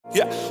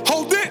Yeah,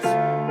 hold it.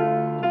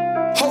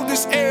 Hold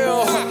this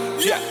L.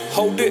 Yeah,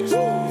 hold it.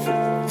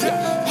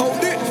 Yeah, hold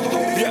it.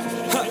 Yeah,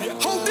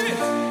 hold it.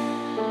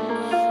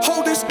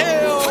 Hold this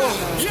L.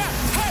 Yeah,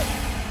 hey.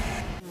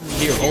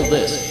 Here, hold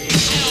this.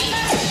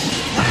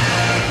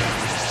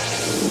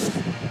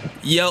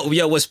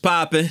 Yo, what's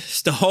poppin'?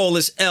 It's the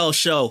Wholest L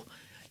show.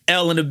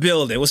 L in the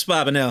building. What's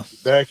poppin', L?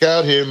 Back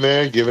out here,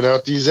 man, giving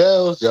out these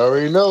L's. You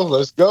already know.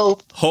 Let's go.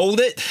 Hold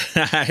it.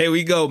 Here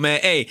we go,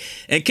 man. Hey,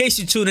 in case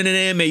you're tuning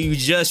in, man, you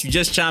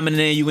just chiming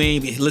in, you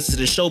ain't listened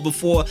to the show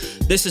before.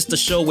 This is the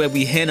show where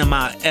we hand them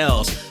our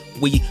L's.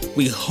 We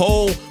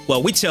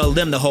tell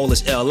them to hold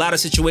us L. A lot of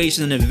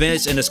situations and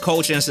events in this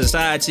culture and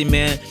society,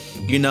 man,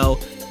 you know,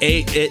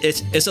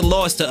 it's a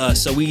loss to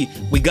us. So we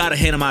gotta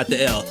hand them out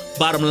the L.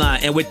 Bottom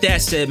line. And with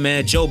that said,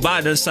 man, Joe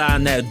Biden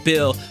signed that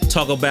bill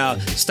talk about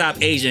stop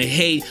Asian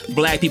hate,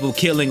 black people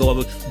killing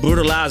or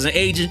brutalizing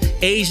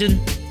Asian.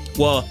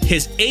 Well,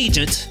 his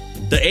agent.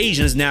 The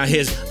Asians now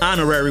his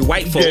honorary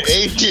white folks. The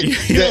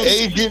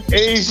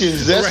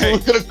Asians. That's right.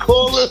 What we're gonna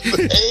call them.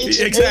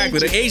 Exactly.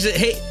 The Asian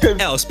hate.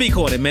 L, speak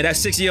on it, man.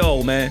 That's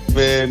 6-year-old, man.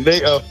 Man,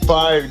 they are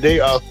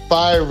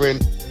firing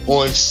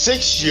on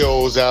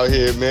 6-year-olds out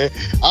here, man.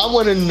 I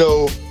want to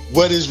know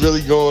what is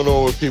really going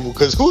on with people,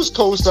 because who's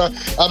co-signing?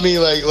 I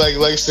mean, like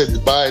I said,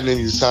 Biden and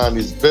he signed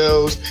these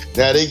bills.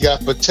 Now they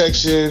got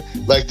protection,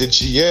 like the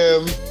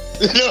GM.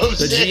 You know what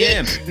I'm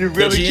saying? GM. You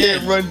really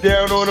can't run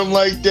down on them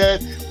like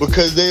that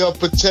because they are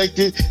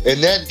protected,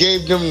 and that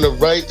gave them the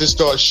right to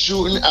start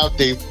shooting out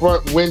their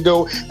front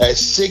window at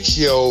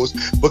 6-year-olds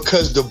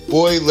because the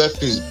boy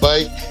left his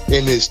bike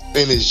in his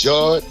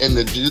yard, and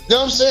you know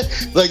what I'm saying?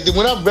 Like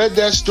when I read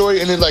that story,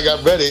 and then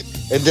I read it,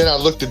 and then I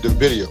looked at the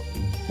video.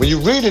 When you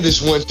read it,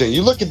 it's one thing.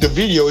 You look at the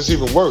video, it's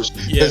even worse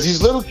because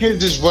these little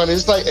kids just running.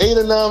 It's like 8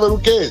 or 9 little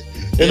kids.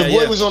 And the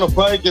boy was on a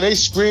bike and they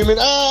screaming,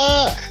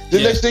 The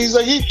next thing he's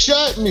like, he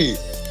shot me.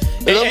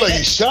 And I'm like,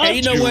 he shot you. And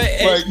you know what?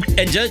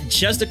 And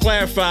just to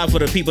clarify for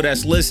the people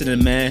that's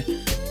listening, man,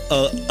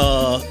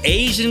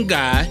 Asian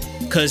guy,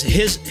 because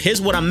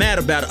here's what I'm mad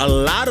about. A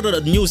lot of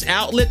the news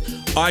outlet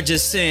are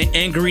just saying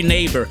angry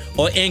neighbor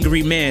or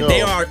angry man. No,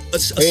 they are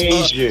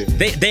Asian.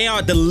 They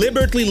are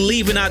deliberately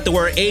leaving out the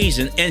word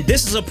Asian, and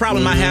this is a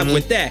problem I have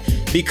with that,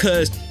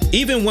 because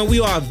even when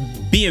we are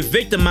being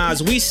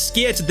victimized, we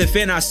scared to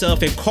defend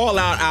ourselves and call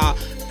out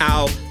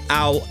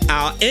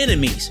our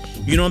enemies.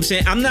 You know what I'm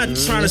saying? I'm not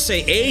trying to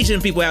say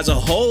Asian people as a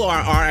whole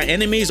are our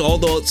enemies,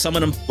 although some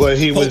of them. But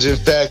he was in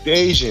fact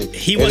Asian.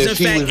 He was in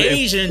fact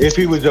Asian. If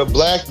he was a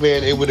black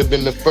man, it would have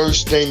been the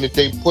first thing that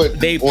they put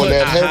on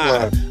that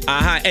headline.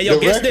 Hey, yo,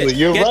 directly,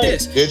 you're right.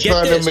 This. They're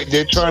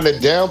trying to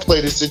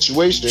downplay the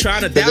situation.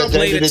 Trying to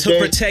downplay it to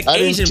protect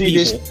Asian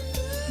people.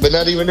 But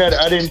not even that.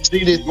 I didn't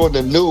see this on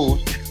the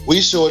news. We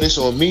saw this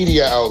on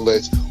media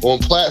outlets, on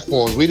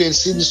platforms. We didn't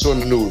see this on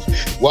the news.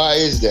 Why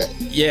is that?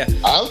 Yeah.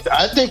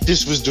 I think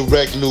this was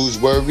direct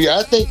newsworthy.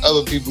 I think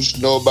other people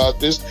should know about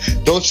this.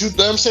 Don't you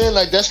know what I'm saying?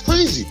 Like, that's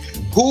crazy.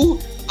 Who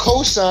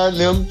co-signed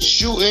them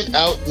shooting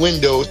out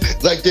windows?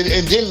 And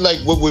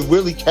then what would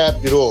really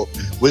capped it off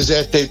was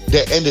at the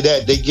end of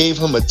that, they gave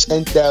him a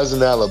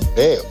 $10,000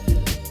 bail.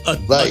 A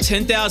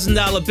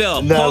 $10,000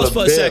 bail. Pause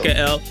for a second,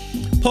 L.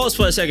 Pause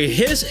for a second.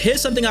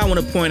 Here's something I want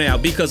to point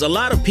out, because a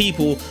lot of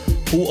people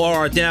who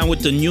are down with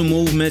the new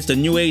movements, the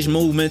new age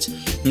movements,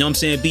 you know what I'm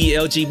saying, be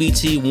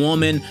LGBT,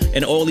 woman,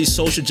 and all these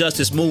social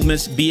justice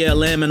movements,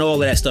 BLM and all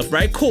of that stuff,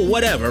 right? Cool,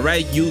 whatever,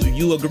 right?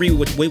 You agree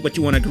with what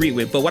you want to agree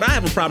with. But what I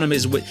have a problem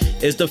is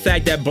the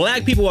fact that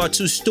black people are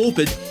too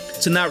stupid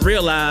to not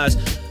realize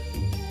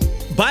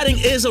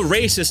Biden is a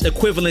racist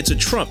equivalent to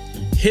Trump.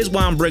 Here's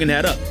why I'm bringing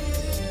that up.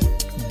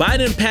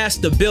 Biden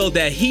passed the bill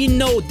that he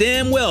know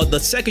damn well the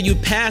second you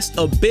passed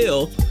a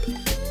bill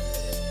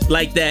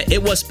like that,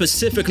 it was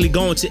specifically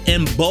going to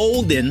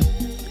embolden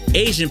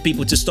Asian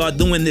people to start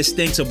doing this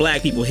thing to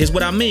black people. Here's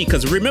what I mean,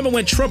 because remember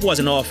when Trump was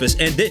in office,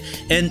 and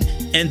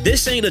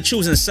this ain't a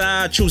choosing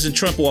side, choosing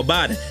Trump or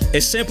Biden.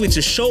 It's simply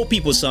to show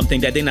people something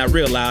that they're not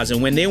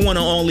realizing when they want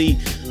to only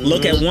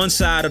look at one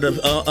side of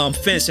the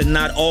fence and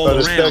not all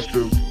around.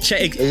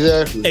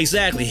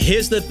 Exactly.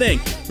 Here's the thing.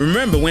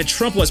 Remember, when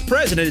Trump was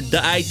president,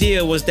 the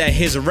idea was that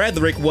his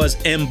rhetoric was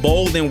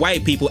embolden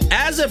white people,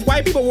 as if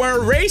white people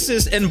weren't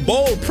racist and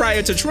bold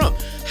prior to Trump.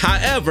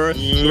 However,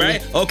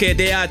 right? Okay,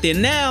 they're out there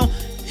now.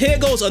 Here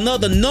goes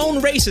another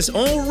known racist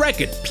on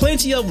record.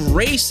 Plenty of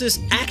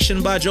racist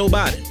action by Joe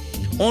Biden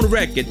on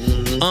record.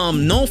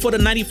 Known for the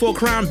 94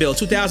 crime bill,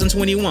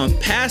 2021,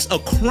 passed a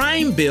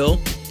crime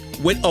bill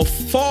with a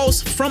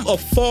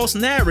false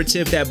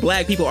narrative that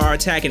black people are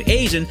attacking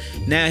Asian.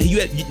 Now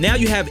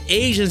you have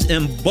Asians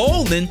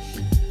emboldened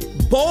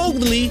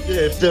boldly.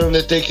 Yeah, feeling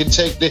that they can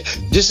take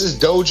this is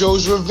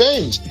Dojo's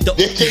revenge.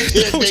 They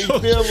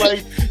feel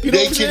like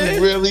they can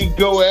really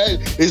go at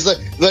it. It's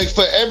like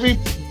for every.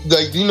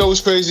 Like, you know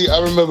what's crazy?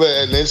 I remember,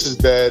 and this is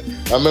bad,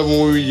 I remember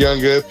when we were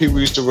younger, people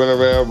used to run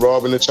around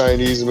robbing the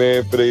Chinese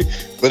man for they,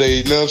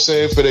 you know what I'm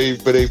saying, for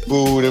they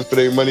food and for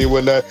their money and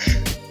whatnot.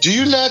 Do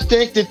you not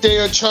think that they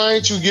are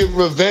trying to get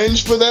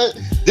revenge for that?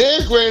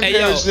 Their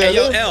grandparents now,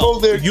 L,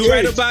 their you kids.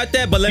 right about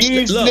that, but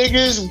These look.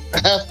 niggas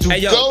have to go.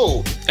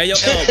 Hey, yo,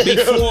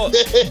 L,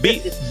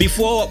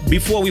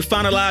 before we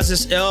finalize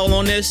this L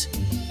on this,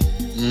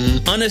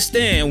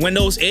 understand when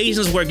those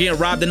Asians were getting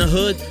robbed in the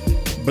hood,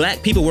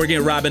 black people were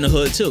getting robbed in the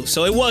hood too.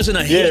 So it wasn't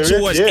a hate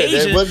towards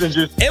Asian. It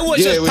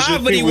was just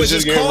poverty was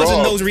just causing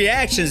robbed. Those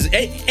reactions.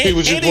 He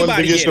was just wanting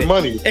to get some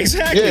money.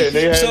 Exactly. Yeah,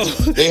 they had some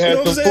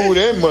food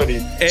and money.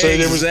 So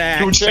there was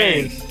 2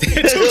 chains.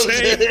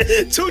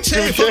 2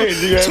 chains from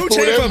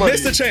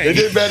Mr. Chain. It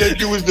didn't matter if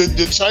you was the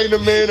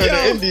Chinaman or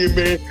the Indian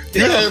man.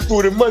 You had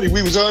food and money.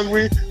 We was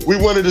hungry. We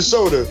wanted a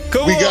soda.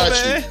 We got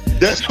you.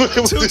 That's what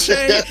it was.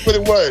 That's what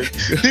it was.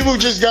 People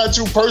just got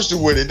too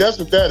personal with it. That's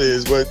what that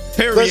is. But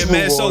period,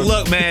 man. So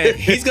look, man,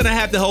 he's gonna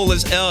have to hold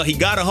his L. He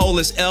gotta hold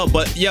his L.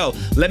 But yo,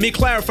 let me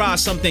clarify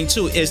something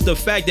too. It's the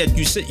fact that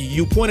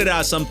you pointed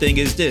out something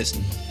is this.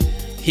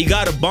 He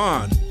got a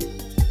bond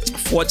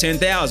for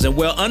 $10,000.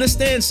 Well,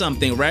 understand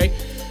something, right?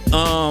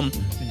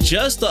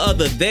 Just the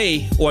other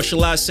day, or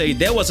shall I say,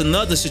 there was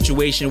another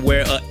situation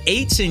where an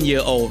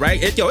 18-year-old, right?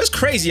 It's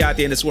crazy out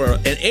there in this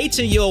world. An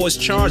 18-year-old was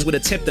charged with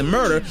attempted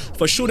murder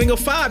for shooting a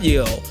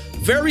 5-year-old.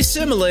 Very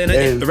similar,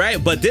 right?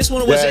 But this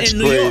one was in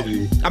New York.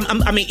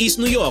 I mean, East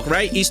New York,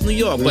 right? East New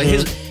York. But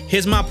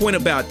here's my point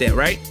about that,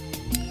 right?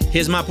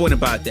 Here's my point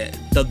about that.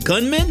 The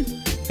gunman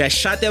that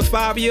shot that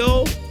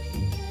 5-year-old,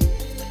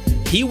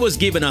 he was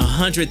given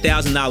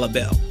 $100,000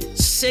 bail.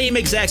 Same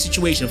exact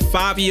situation.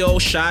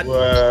 5-year-old shot.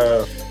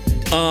 Wow.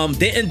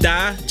 Didn't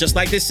die, just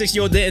like this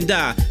 6-year-old didn't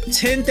die.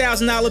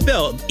 $10,000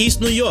 bail,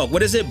 East New York.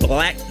 What is it?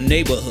 Black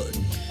neighborhood.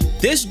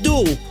 This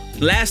dude,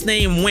 last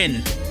name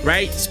Nguyen,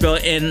 right?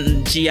 Spelled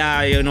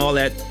N-G-I and all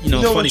that,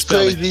 funny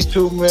spelling.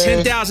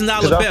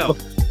 $10,000 bail.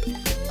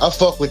 I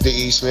fuck with the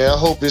East, man. I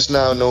hope it's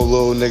not no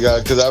little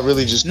nigga, because I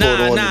really just caught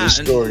on to this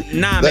story.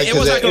 Man, it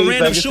was like a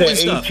random shooting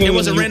stuff. It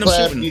was a random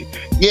shooting.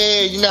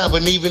 Yeah,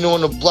 but even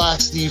on the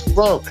blocks he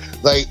from,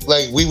 like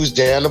we was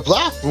down the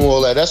block from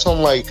all that. That's why I'm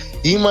like,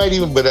 he might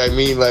even, but I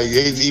mean, like,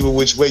 even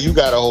which way, you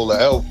gotta hold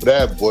an L for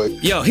that, boy.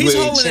 Yo, he's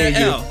holding an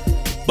L.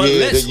 But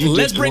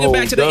let's bring it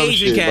back to the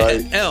Asian cat.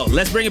 Right? L.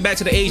 Let's bring it back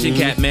to the Asian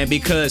cat, man,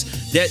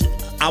 because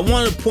I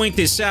want to point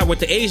this out with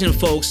the Asian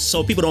folks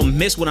so people don't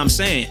miss what I'm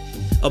saying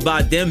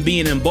about them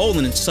being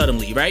emboldened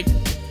suddenly, right?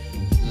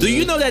 Do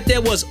you know that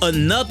there was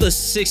another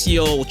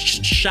 6-year-old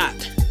shot,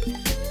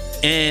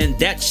 and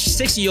that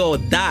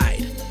 6-year-old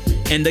died,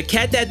 and the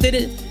cat that did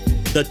it,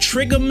 the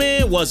trigger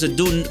man, was a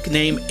dude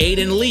named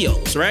Aiden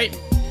Leos, right?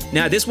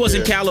 Now this was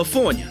in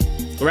California,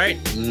 right?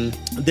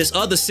 This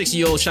other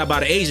 6-year-old shot by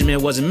the Asian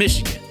man was in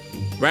Michigan,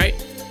 right?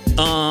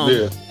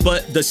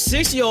 But the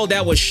 6-year-old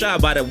that was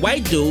shot by the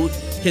white dude,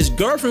 his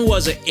girlfriend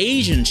was an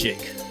Asian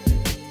chick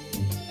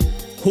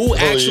who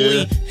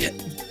actually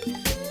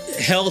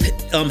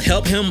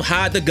helped him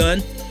hide the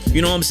gun.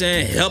 You know what I'm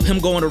saying? Help him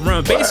go on the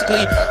run.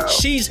 Basically,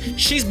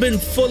 she's been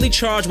fully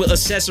charged with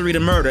accessory to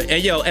murder.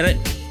 And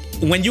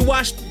when you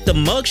watch the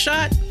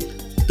mugshot,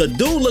 the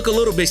dude look a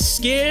little bit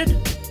scared.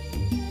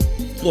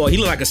 Well, he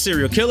looked like a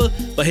serial killer,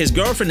 but his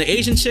girlfriend, the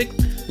Asian chick,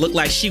 looked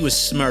like she was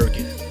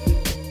smirking.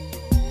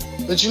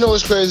 But you know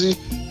what's crazy?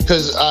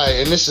 Because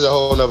and this is a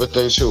whole other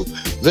thing too.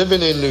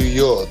 Living in New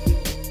York,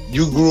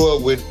 you grew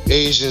up with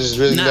Asians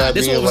really not being like... Nah,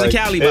 this one was in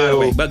Cali, by the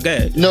way, but go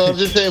ahead. No, I'm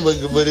just saying,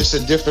 but it's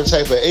a different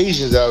type of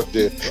Asians out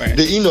there. Right.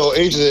 Asians are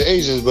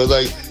Asians, but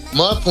like,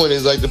 my point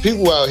is, like, the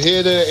people out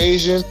here that are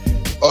Asian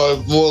are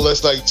more or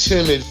less like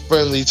timid,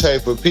 friendly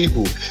type of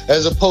people.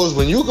 As opposed,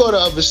 when you go to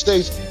other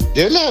states,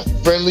 they're not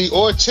friendly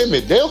or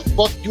timid. They'll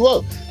fuck you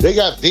up. They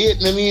got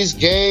Vietnamese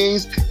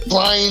gangs,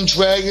 flying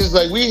dragons.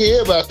 Like, we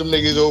hear about them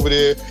niggas over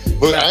there,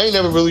 but I ain't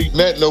never really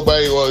met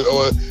nobody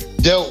or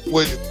dealt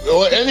with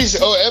or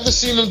ever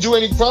seen them do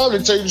any crime,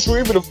 to tell you the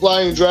truth, even the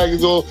flying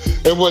dragons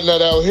and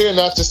whatnot out here.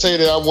 Not to say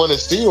that I want to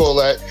see all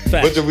that,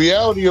 but the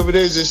reality of it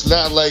is, it's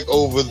not like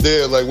over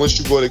there. Like, once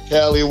you go to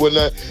Cali or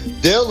whatnot,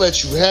 they'll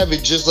let you have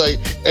it just like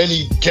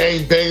any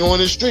gangbang on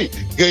the street.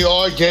 They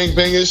are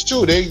gangbangers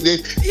too. They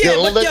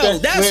don't let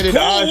that planted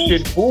eye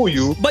shit fool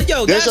you. But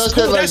that's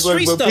cool. Like, that's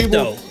street stuff,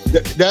 though.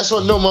 That's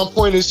what. No, my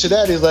point is to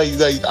that is like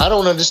I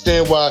don't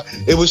understand why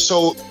it was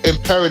so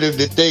imperative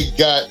that they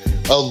got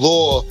a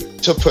law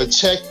to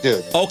protect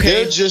them.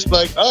 Okay, they're just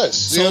like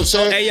us. You know what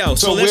I'm saying?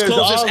 So let's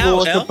close this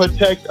out. To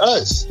protect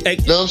us. You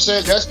know what I'm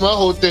saying? That's my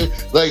whole thing.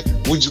 Like,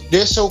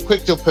 they're so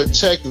quick to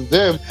protect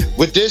them,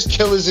 but there's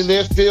killers in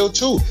their field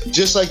too.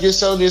 Just like you're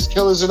saying, there's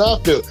killers in our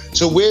field.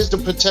 So where's the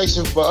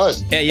protection for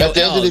us? At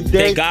the end of the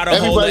day,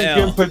 everybody's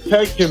getting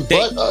protection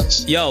but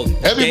us.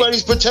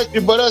 Everybody's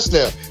protected but us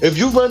now. If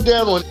you run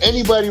down on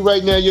anybody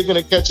right now, you're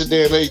gonna catch a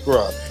damn hate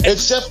crime,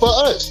 except for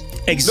us.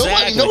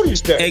 Exactly. Nobody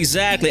noticed that.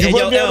 Exactly. You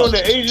run down on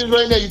the Asians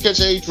right now, you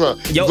catch a hate crime.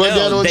 They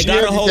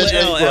gotta hold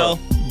the L.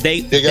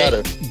 They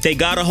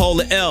gotta hold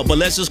the L. But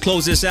let's just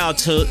close this out.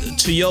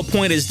 To your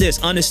point is this: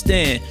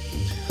 understand,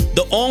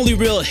 the only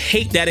real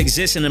hate that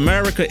exists in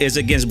America is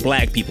against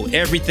black people.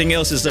 Everything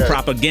else is the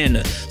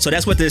propaganda. So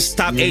that's what this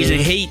Stop Asian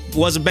Hate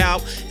was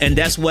about, and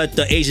that's what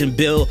the Asian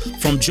bill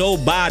from Joe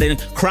Biden,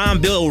 crime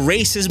bill,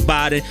 racist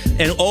Biden,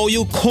 and all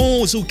you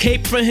coons who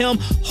cape for him,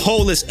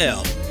 hold as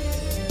L.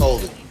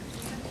 Hold it.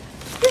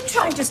 You're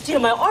trying to steal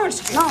my orange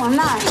juice. No, I'm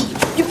not.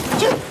 You're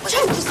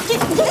trying to steal.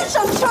 Yes,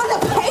 I'm trying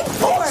to pay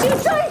for it.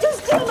 You're trying to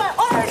steal my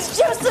orange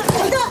juice.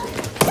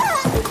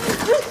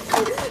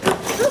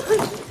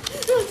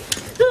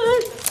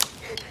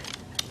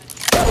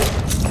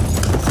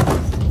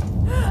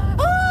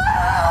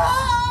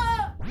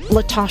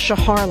 Latasha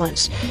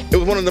Harlins. It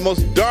was one of the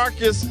most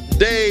darkest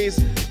days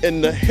in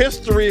the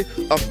history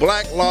of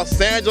Black Los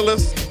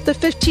Angeles. The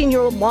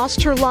 15-year-old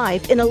lost her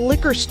life in a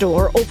liquor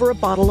store over a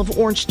bottle of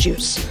orange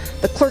juice.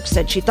 The clerk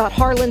said she thought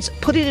Harlins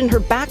put it in her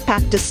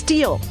backpack to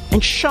steal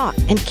and shot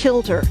and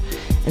killed her.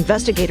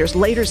 Investigators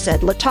later said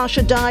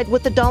Latasha died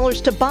with the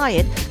dollars to buy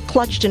it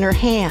clutched in her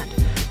hand.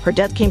 Her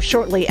death came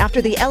shortly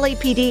after the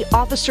LAPD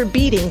officer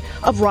beating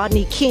of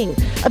Rodney King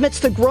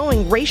amidst the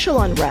growing racial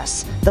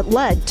unrest that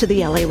led to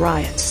the LA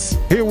riots.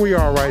 Here we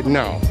are right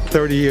now,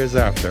 30 years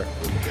after.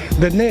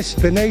 The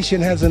nation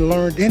hasn't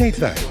learned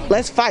anything.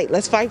 Let's fight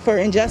for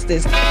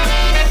injustice.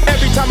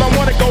 Every time I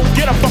wanna go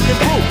get a fucking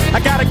brew,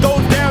 I gotta go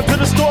down to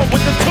the store with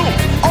the two.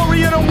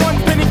 Oriental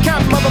 1 penny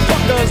count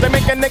motherfuckers. They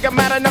make a nigga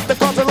mad enough to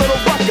cause a little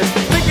ruckus.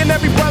 Thinking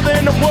every brother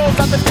in the world's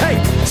out the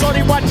tape. So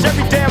they watch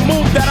every damn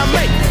move that I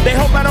make. They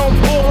hope I don't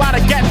pull out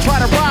a gat and try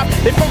to rob.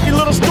 They funky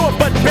little store,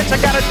 but bitch, I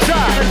got a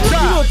job. You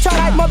little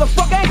tight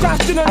motherfucker, ain't trying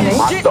to steal none of this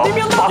shit. Leave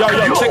me alone.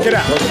 Yo, check it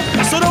out.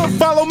 So don't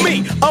follow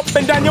me up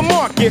and down your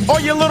market. All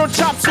your little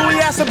chop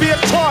suey ass will be a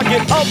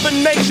target of the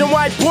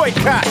nationwide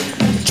boycott.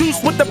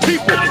 Juice with the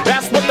people,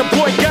 that's what the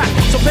boy got.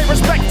 So pay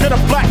respect to the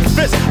black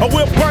fist, or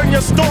we'll burn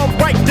your storm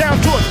right down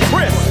to a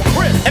crisp.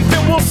 And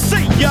then we'll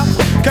see ya,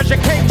 cause you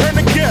can't turn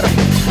to get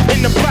 'em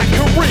in the black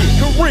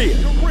career.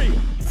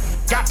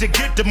 Got to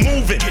get to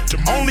moving.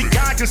 Only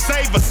God can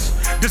save us.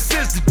 This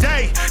is the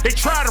day they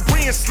try to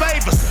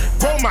re-enslave us.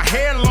 Grow my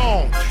hair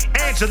long,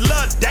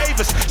 Angela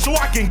Davis, so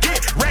I can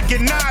get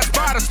recognized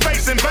by the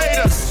space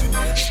invaders.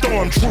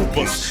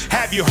 Stormtroopers,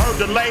 have you heard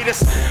the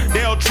latest?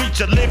 They'll treat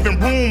your living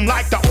room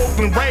like the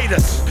Oakland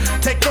Raiders.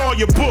 Take all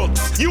your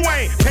books, you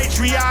ain't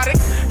patriotic,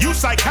 you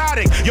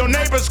psychotic. Your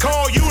neighbors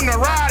call you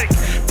neurotic.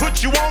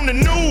 Put you on the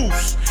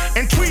news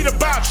and tweet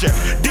about you.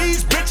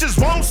 These bitches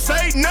won't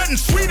say nothing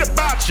sweet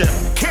about you.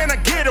 Can I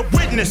get a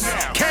witness?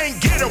 Can't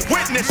get a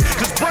witness,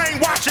 cause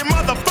brainwashing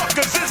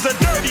motherfuckers is a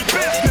dirty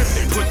business.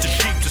 They put the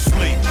sheep to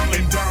sleep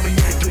and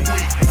dominate the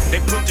weak. They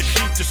put the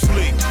sheep to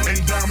sleep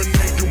and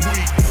dominate the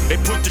weak. They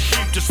put the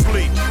sheep to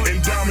sleep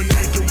and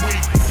dominate the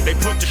weak. They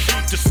put the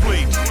sheep to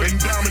sleep and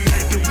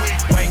dominate the weak.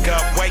 Wake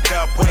up, wake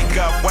up, wake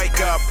up,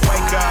 wake up,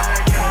 wake up.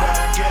 Get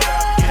up, get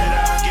up, get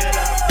up, get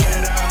up,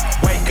 get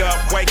up. Wake up,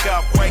 wake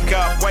up, wake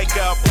up, wake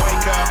up,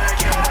 wake up.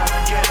 Get up,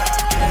 get up,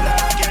 get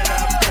up, get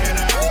up, get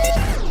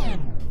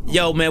up.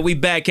 Yo, man, we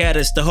back at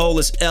us, the Whole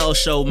is L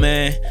show,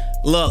 man.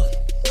 Look,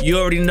 you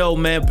already know,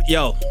 man.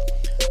 Yo,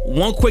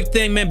 one quick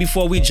thing, man,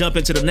 before we jump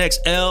into the next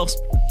L's.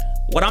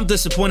 What I'm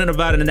disappointed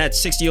about in that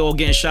 60-year-old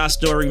getting shot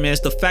story, man, is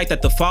the fact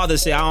that the father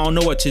said, I don't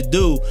know what to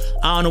do.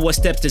 I don't know what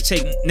steps to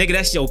take. Nigga,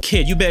 that's your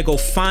kid. You better go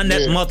find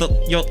that mother,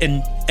 yo,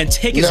 and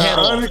take his head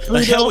off.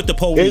 The hell with the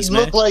police, it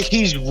man. It looked like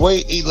he's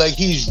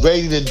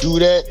ready to do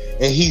that,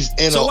 and he's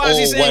in so an all white. So why is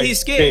he saying he's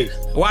scared?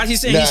 State. Why is he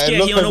saying he's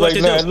scared? He don't know what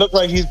to do. It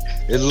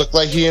looked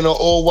like he in an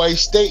all white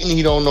state, and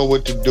he don't know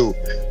what to do.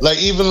 Like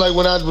even like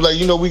when I like,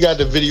 you know, we got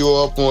the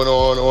video up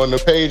on the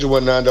page or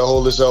whatnot, the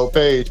Whole is L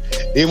page.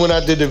 Even when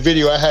I did the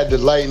video, I had to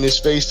lighten his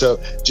face up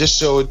just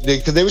so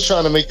because they was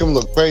trying to make him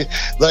look crazy.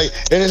 Like,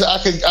 and I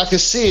could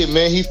see it,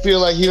 man. He feel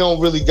like he don't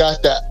really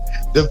got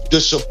the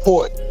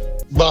support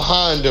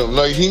behind him.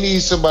 Like he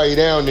needs somebody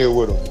down there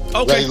with him.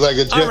 Okay. Like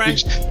a Jeffrey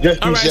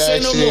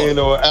Jackson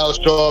or Al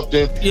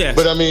Sharpton. Yeah.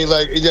 But I mean,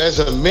 like as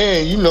a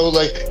man, you know,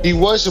 like he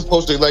was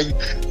supposed to like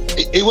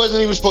he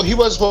wasn't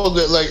supposed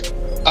to like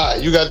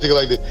you gotta think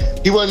like this.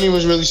 He wasn't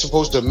even really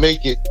supposed to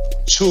make it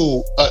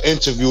to an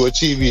interview or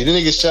TV. The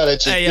nigga shot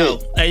at your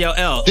Hey yo,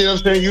 L. You know what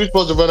I'm saying? You were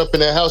supposed to run up in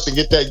that house and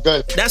get that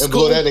gun and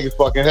blow that nigga's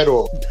fucking head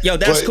off. Yo,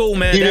 that's cool,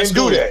 man. He that's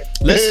didn't do that.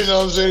 You know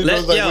what I'm saying?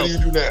 What do you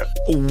do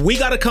now? We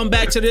gotta come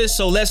back to this.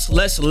 So let's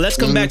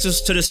come back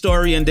to the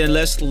story, and then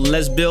let's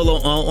build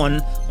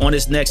on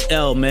this next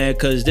L, man,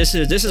 because this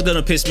is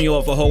gonna piss me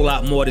off a whole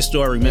lot more. The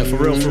story, man, for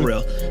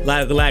real.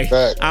 Like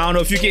I don't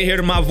know if you can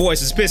hear my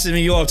voice. It's pissing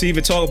me off to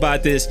even talk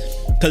about this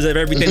because of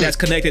everything that's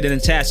connected and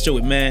attached to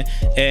it, man.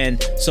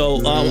 And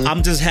so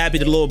I'm just happy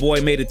the little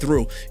boy made it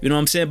through. You know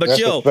what I'm saying? But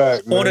that's a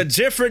fact, on a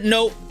different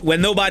note,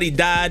 when nobody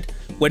died,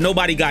 when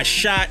nobody got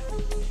shot,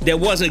 there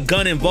was a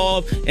gun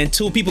involved, and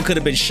 2 people could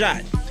have been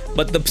shot.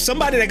 But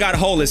somebody that got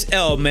Whole is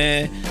L,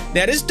 man.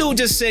 Now this dude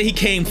just said he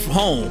came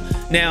home.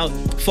 Now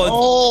for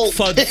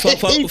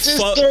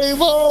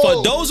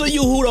those of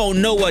you who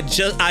don't know what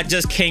I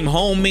just came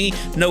home mean,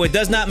 no, it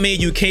does not mean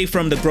you came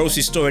from the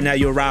grocery store and now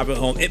you arrived at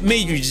home. It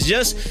means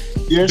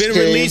been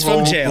released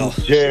from jail.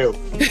 He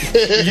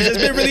just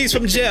been released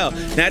from jail.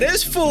 Now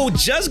this fool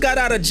just got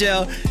out of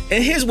jail,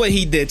 and here's what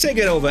he did. Take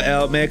it over,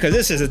 L, man, because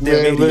this is a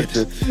damn idiot.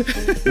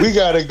 Listen, we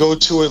gotta go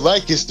to it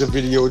like it's the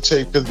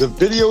videotape, because the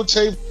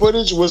videotape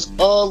footage was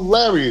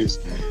hilarious.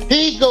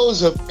 He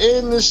goes up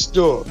in the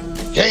store,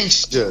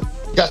 gangster,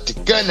 got the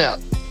gun out.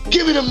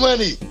 Give me the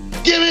money.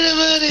 Give me the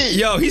money.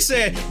 Yo, he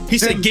said,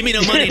 give me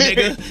the money,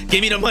 nigga.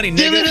 Give me the money, nigga.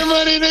 Give me the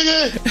money,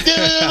 nigga. Give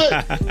me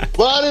the money.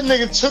 Why the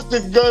nigga took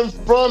the gun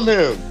from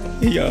him?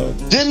 Yo.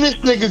 Then this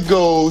nigga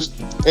goes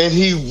and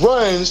he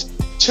runs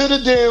to the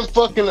damn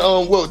fucking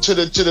to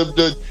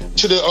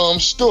the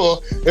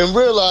store and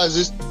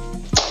realizes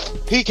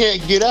he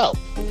can't get out.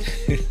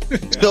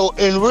 So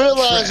in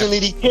realizing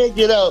that he can't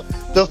get out,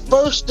 the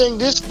first thing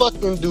this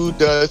fucking dude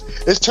does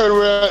is turn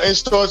around and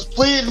starts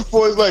pleading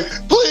for it, like,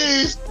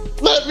 please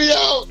let me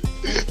out.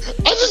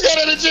 I just got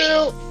out of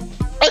jail.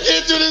 I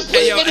can't do this.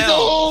 Please let me go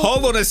home.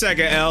 Hold on a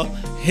second, L.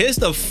 Here's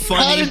the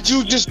funny. How did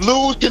you just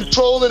lose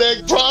control of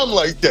that crime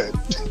like that?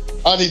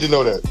 I need to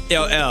know that.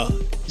 Yo, L,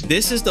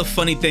 this is the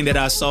funny thing that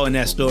I saw in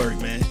that story,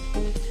 man.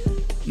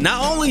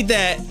 Not only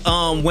that,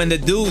 when the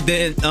dude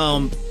then,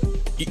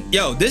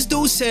 this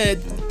dude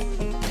said,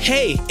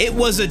 hey, it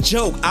was a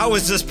joke. I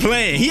was just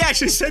playing. He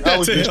actually said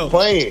that to him. I was just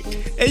playing.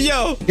 And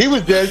yo, he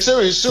was dead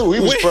serious too. He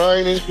was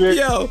crying and shit.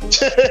 Yo,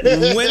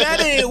 when that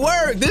didn't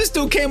work, this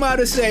dude came out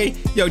and say,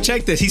 yo,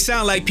 check this. He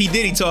sounded like P.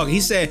 Diddy talking.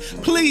 He said,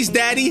 please,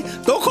 daddy,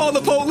 don't call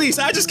the police.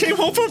 I just came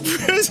home from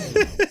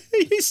prison.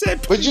 He said,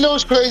 but you know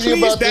what's crazy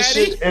about this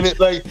shit? And it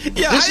like,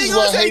 yo, this is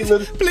why I hate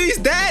please,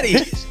 daddy.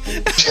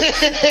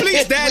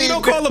 Please, daddy,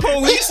 don't call the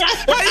police.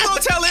 How you gonna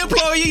tell the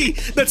employee,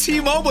 the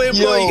T-Mobile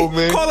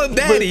employee, call him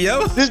daddy,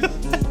 yo?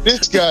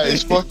 This guy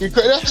is fucking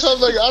crazy. That's what I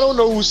was like, I don't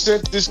know who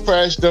sent this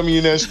crash dummy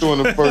in that store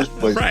in the first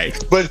place. Right.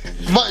 But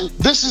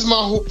this is my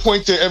whole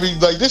point to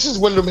this is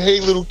when them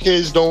hey little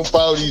kids don't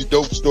follow these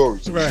dope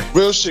stories. Right.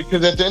 Real shit,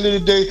 because at the end of the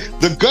day,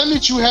 the gun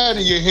that you had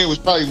in your hand was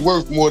probably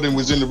worth more than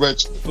was in the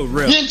register. For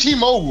real. You're in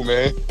T-Mobile,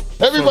 man.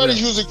 Everybody's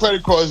using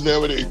credit cards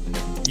nowadays.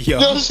 Yo.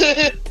 You know what I'm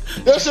saying?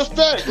 That's a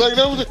fact. Like,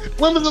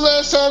 when was the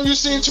last time you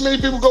seen too many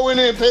people go in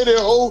there and pay their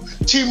whole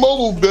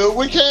T-Mobile bill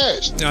with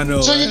cash? I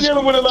know. So you're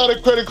dealing with a lot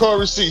of credit card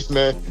receipts,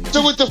 man.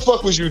 So what the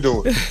fuck was you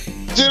doing?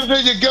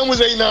 Your gun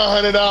was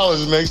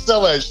 $800-900, man.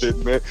 Sell that shit,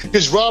 man.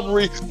 Because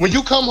robbery, when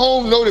you come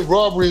home, know that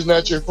robbery is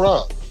not your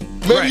crime.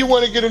 Maybe you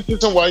want to get into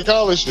some white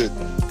collar shit.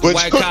 But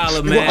white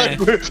collar, man.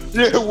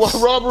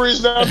 Robbery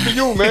is not for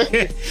you, man.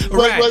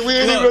 Like we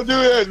ain't even gonna do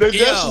that.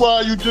 That's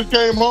why you just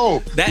came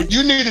home.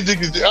 You needed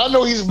to. I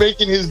know he's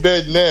making his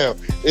bed now,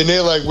 and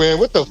they're like, man,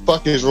 what the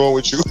fuck is wrong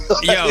with you?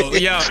 yo,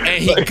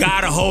 and he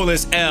gotta hold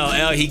his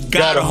L. He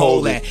gotta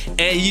hold that.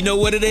 And you know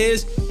what it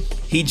is?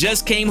 He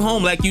just came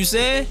home, like you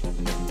said.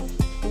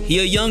 He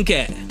a young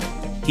cat.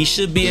 He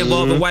should be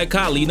involved in white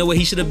collar. You know what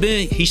he should have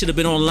been? He should have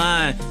been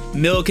online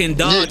milking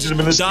Dogecoin,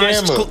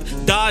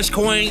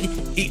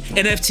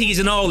 NFTs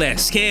and all that.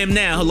 Scam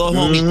now. Hello,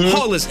 homie.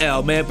 Hold us,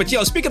 L, man. But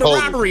yo, speaking of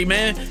robbery,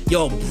 man,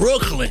 yo,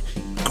 Brooklyn.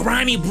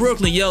 Grimy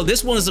Brooklyn, yo.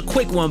 This one is a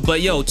quick one,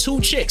 but yo,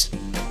 two chicks.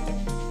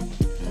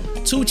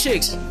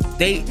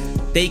 They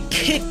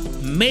kicked,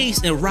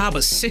 mace, and rob a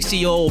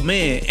 60-year-old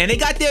man. And they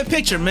got their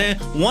picture, man.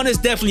 One is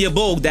definitely a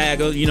bold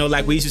dagger, you know,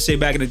 like we used to say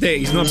back in the day.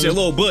 You know what I'm saying? A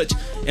little butch.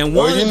 And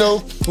one,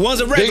 one's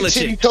a regular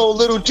chick.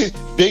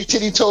 Big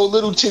titty told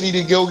little titty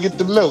to go get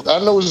the milk. I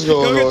know what's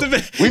going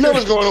on. We know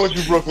what's going on with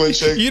you, Brooklyn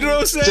chick. You know what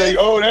I'm saying? Say,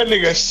 oh, that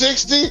nigga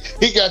 60,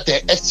 he got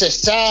that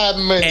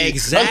SSI money.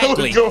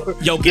 Exactly.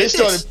 Yo, get this. They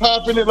started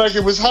popping it like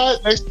it was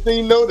hot. Next thing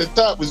you know, the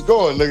top was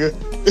gone, nigga.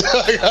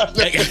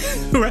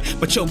 Right.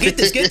 But yo, get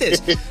this.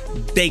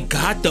 They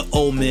got the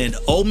old man.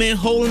 The old man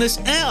holding his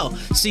L.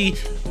 See,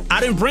 I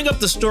didn't bring up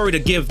the story to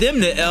give them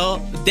the L.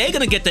 They're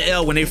gonna get the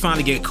L when they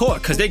finally get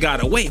caught, because they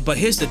gotta wait. But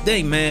here's the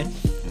thing, man.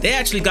 They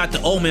actually got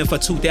the old man for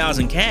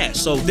 $2,000 cash.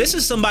 So this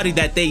is somebody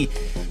that they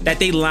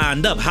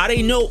lined up. How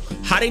they know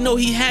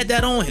he had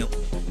that on him?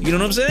 You know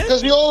what I'm saying?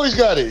 Because he always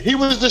got it. He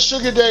was the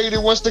sugar daddy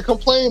that wants to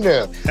complain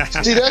now.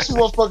 See, that's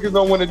what motherfuckers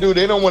don't want to do.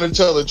 They don't want to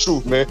tell the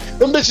truth, man.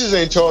 Them bitches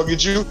ain't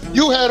target you.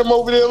 You had them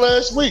over there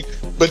last week.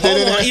 But they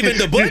didn't have even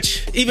the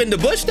Butch? Even the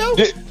Butch, though?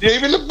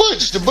 Even the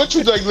Butch. The Butch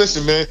was like,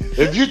 listen, man,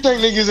 if you think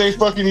niggas ain't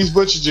fucking these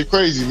Butches, you're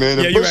crazy, man.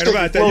 Yeah, you're right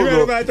about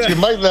that. She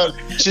might not.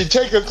 She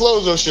take her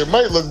clothes off. She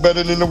might look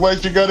better than the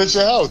wife you got at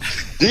your house.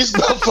 These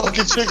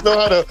motherfucking chicks know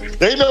how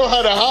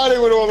to hide it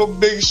with all them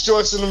big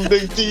shorts and them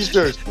big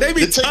t-shirts. They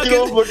be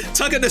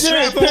tucking the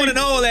strap on and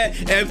all that.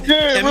 And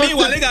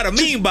meanwhile, they got a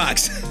mean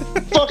box.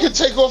 Fucking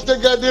take off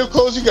that goddamn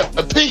clothes. You got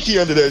a pinky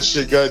under that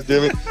shit,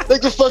 goddammit.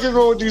 Like the fucking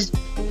wrong with these.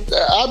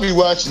 I be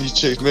watching these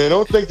chicks, man.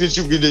 Don't think that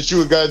you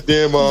a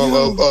goddamn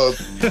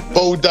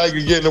Bo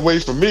Dyker getting away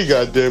from me,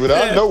 goddammit.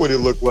 I know what it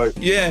looked like.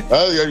 Yeah.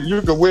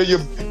 You can wear your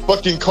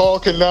fucking Carl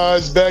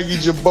Kanaz, baggy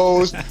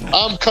jabos.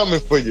 I'm coming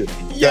for you.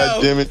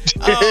 God damn it.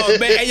 Oh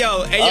man, hey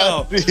yo.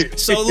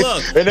 So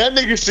look, and that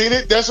nigga seen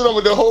it. That's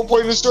what the whole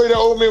point of the story. That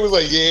old man was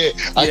like,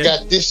 I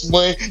got this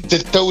one to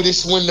throw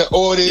this one to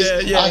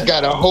orders. I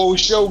got a whole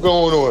show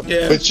going on.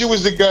 But you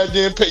was the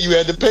goddamn you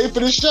had to pay for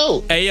the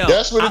show. Hey yo,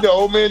 that's what the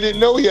old man didn't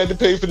know. He had to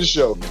pay for the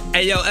show.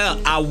 Hey yo, L,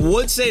 I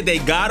would say they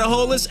got a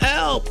hold of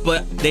L,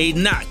 but they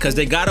not, because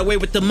they got away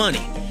with the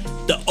money.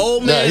 The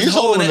old man is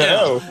holding the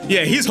L.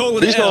 Yeah, he's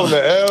holding the L.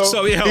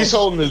 So, he's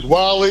holding his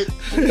wallet.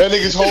 That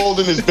nigga's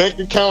holding his bank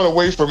account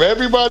away from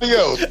everybody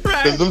else.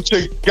 Because them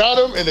chicks got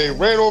him and they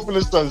ran off in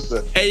the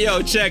sunset. Hey,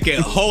 yo, check it.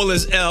 Hold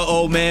his L,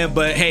 old man.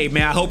 But hey,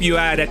 man, I hope you all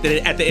right at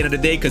the end of the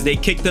day, because they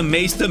kicked him,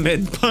 maced him,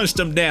 and punched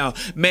him down.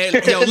 Man,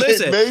 yo,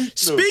 listen.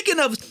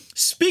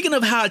 Speaking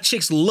of how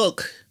chicks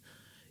look,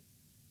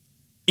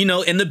 in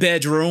the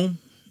bedroom,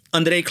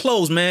 under their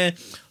clothes, man.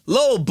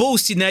 Lil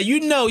Bossie, now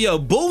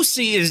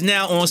Bossie is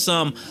now on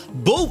some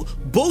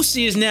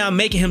Bossie is now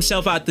making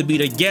himself out to be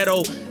the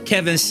ghetto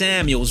Kevin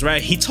Samuels, right?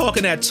 He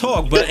talking that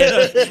talk, but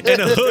in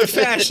a hood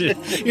fashion.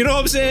 You know what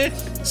I'm saying?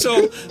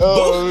 So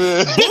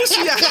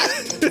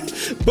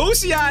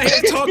Bossie out here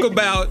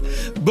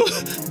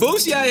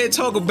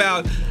talk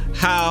about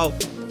how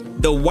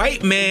the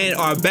white men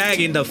are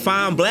bagging the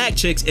fine black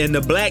chicks and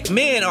the black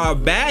men are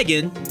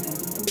bagging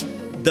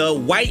the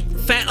white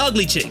fat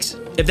ugly chicks,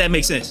 if that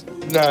makes sense.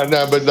 Nah,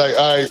 but like,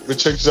 all right, but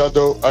check this out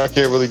though. I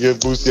can't really give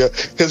Bossie out,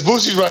 because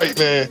Bossie's right,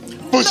 man.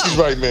 Bossie's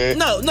right, man.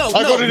 No.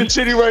 Go to the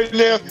city right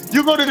now.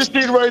 You go to the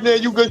city right now,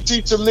 you gonna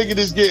see some nigga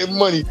that's getting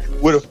money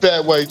with a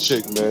fat white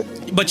chick, man.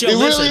 But yo,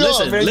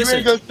 listen, man. You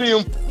ain't gonna see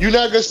him. You're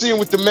not gonna see him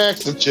with the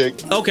Maxim chick.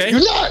 Okay.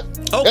 You're not.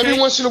 Okay. Every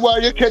once in a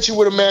while, you'll catch you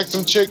with a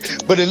Maxim chick,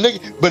 but a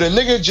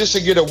nigga just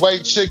to get a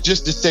white chick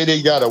just to say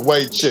they got a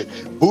white chick.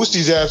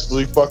 Bossie's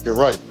absolutely fucking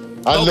right.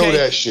 I know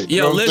that shit.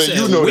 Yo, listen,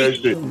 you know that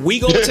shit. We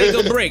go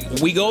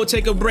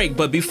take a break.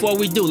 But before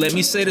we do, let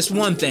me say this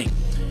one thing.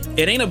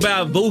 It ain't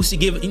about Bossie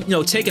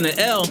taking an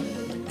L.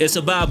 It's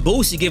about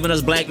Bossie giving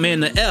us black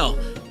men the L.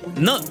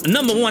 No,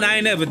 number one, I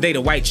ain't never dated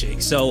a white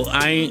chick, so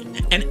I ain't.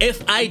 And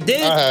if I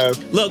did,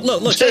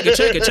 look, check it.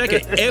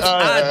 If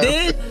I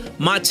did,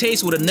 my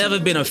taste would have never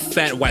been a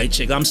fat white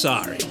chick. I'm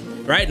sorry.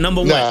 Right,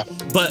 number one.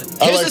 But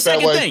here's the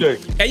second thing. Chick.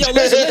 Hey, yo,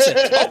 listen.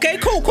 Okay,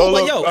 cool.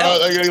 But yo,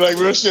 like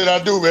real shit, I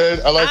do, man.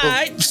 I like. All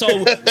right. So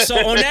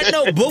on that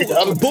note,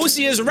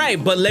 Bossie is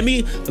right. But let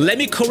me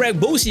correct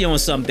Bossie on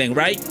something,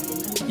 right?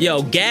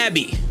 Yo,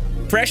 Gabby,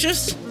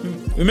 Precious.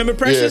 Remember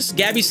Precious? Yeah.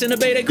 Gabby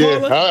Cinnabay, they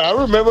call her. I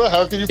remember.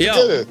 How can you forget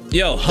it?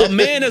 Yo, her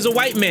man is a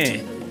white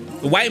man.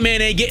 The white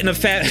man ain't getting the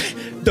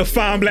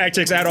fine black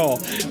chicks at all.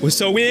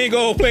 So we ain't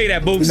gonna play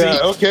that, Bossie.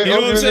 Okay. You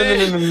know what I'm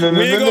saying?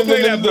 We ain't gonna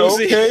play that,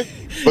 Bossie. Okay.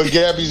 But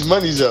Gabby's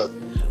money's up.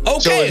 Okay.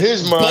 So in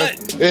his mind,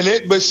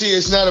 but see,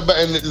 it's not about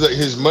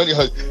his money.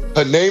 Her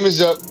name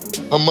is up.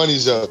 Her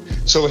money's up.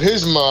 So in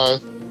his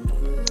mind,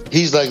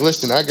 he's like,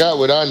 listen, I got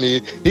what I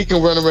need. He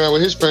can run around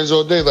with his friends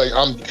all day. Like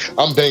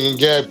I'm banging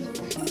Gabby.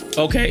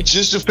 Okay.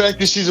 Just the fact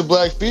that she's a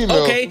black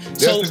female. Okay.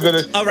 So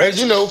all right.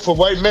 As for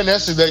white men,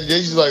 that's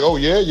he's like, oh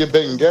yeah, you're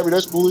banging Gabby.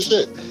 That's cool as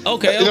shit.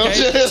 Okay. You know what I'm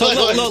saying? So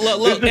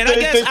look. And I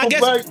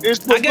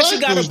guess you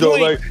got a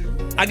point.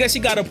 I guess he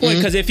got a point,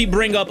 because if he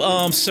bring up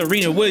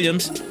Serena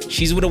Williams,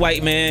 she's with a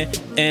white man,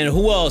 and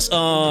who else?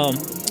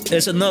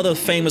 There's another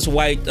famous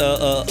white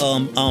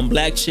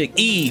black chick,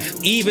 Eve.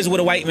 Eve is with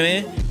a white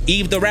man.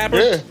 Eve the rapper.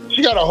 Yeah,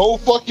 she got a whole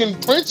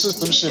fucking prince or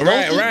some shit.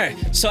 Right.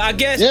 So I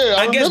guess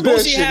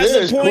Bossie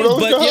has a point,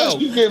 but yo,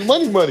 she getting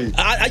money.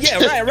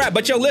 Right.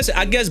 But yo, listen,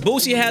 I guess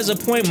Bossie has a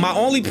point. My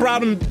only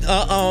problem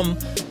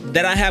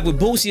that I have with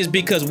Bossie is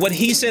because what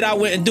he said I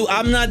went and do,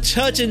 I'm not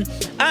touching.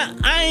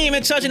 I ain't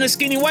even touching a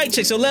skinny white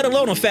chick, so let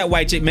alone a fat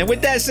white chick, man.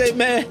 With that said,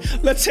 man,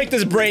 let's take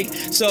this break.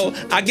 So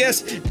I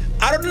guess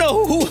I don't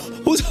know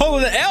who's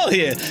holding the L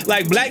here.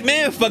 Like black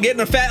man for getting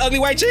a fat ugly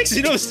white chicks,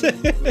 you know what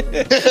I'm saying?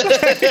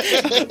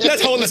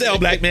 Let's hold this L,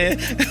 black man.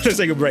 Let's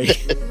take a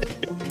break.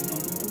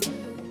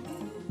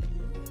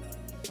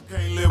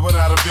 Can't live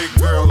without a big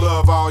girl.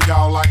 Love all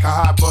y'all like a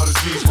hot butter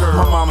cheese girl.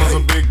 My mama's a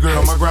big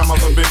girl. My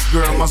grandma's a big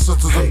girl. My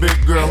sister's a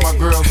big girl. My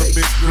girl's a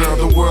big girl.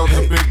 The world's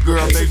a big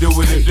girl. They do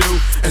what they do.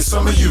 And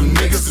some of you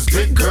niggas is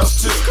big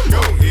girls too. Go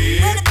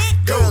ahead. Where the big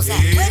girls at?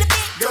 Where the big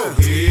girls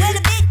at? Where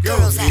the big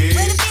girls at? Where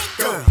the big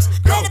girls?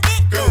 Where the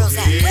big girls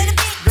at? Where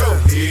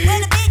the big girls? Where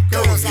the big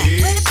girls at?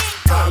 Where the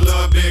big girls? I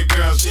love big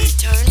girls. She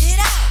turned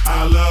it out.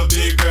 I love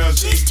big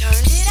girls. She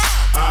turned it out.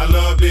 I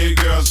love big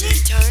girls. She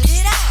turned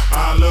it out.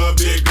 I love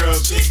big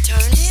girls. She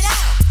turned it out.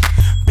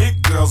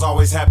 Big girls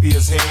always happy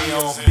as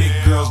hell. Big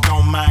girls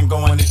don't mind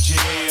going to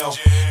jail.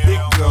 Big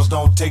girls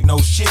don't take no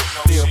shit.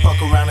 They'll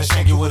fuck around and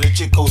shank you with a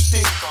Chico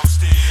stick.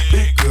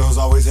 Big girls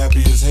always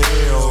happy as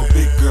hell.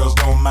 Big girls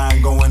don't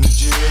mind going to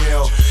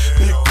jail.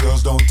 Big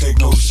girls don't take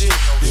no shit.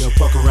 They'll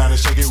fuck around and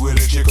shake it with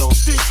a Chico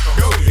stick.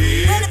 Go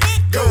ahead. Where the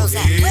big girls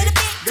at? Where the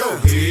big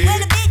girls? Where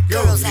the big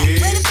girls at? Where the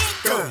big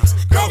girls?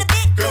 Where the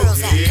big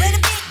girls at? Where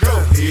the big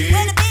girls?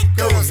 Where the big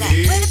girls at?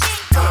 Where the big girls?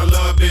 I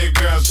love big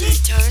girls. She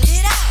turned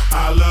it out.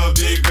 I love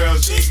big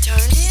girls. She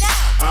turned it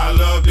out. I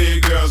love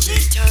big girls.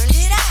 She turned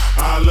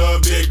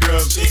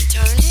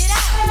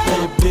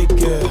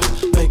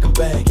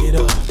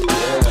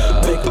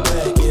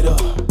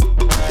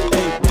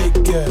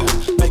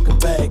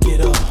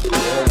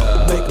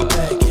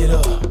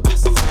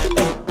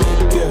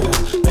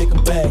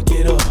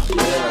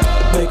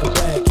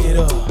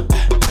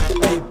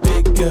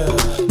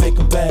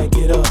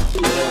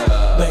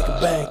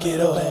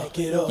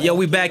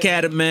we back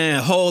at it,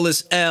 man. Whole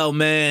as L,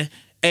 man.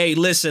 Hey,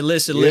 listen.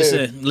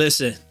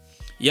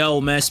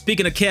 Yo, man,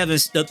 speaking of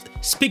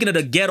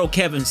the ghetto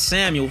Kevin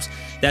Samuels,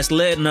 that's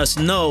letting us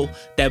know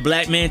that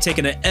black man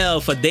taking an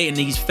L for dating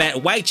these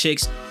fat white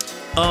chicks.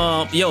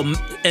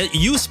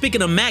 You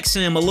speaking of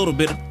Maxim a little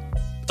bit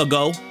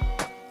ago.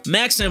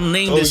 Maxim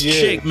named this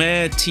chick,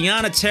 man,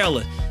 Tiana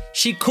Taylor.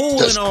 She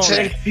cool and all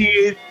that.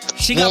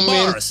 She got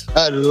bars.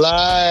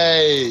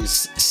 Alive.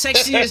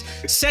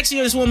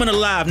 Sexiest woman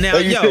alive. Now,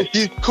 like said,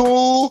 she's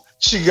cool.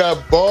 She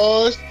got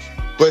bars.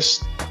 But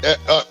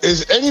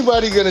is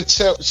anybody gonna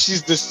tell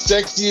she's the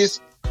sexiest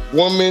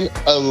woman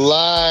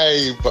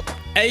alive?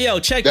 Hey, yo,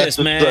 check this,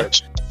 man.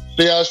 Stretch.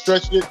 See how I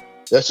stretched it?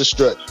 That's a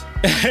stretch.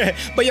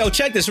 But yo,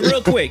 check this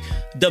real quick.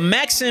 The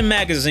Maxim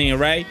magazine,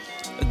 right?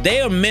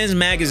 They are men's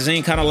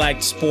magazine, kind of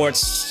like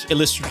Sports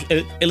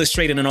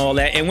Illustrated and all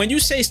that. And when you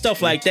say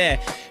stuff like that,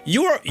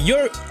 you're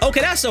okay.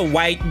 That's a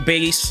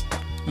white-based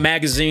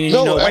magazine,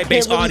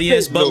 white-based really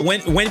audience. But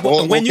when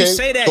you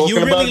say that,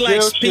 you really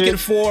like speaking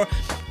for.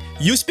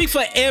 You speak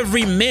for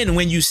every man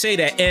when you say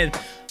that. And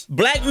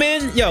black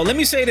men, yo, let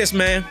me say this,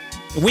 man.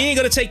 We ain't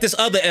gonna take this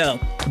other L.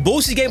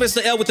 Bossie gave us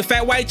the L with the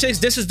fat white chicks.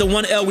 This is the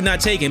one L we're not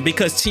taking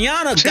because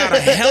Tiana got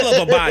a hell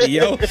of a body,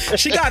 yo.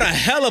 She got a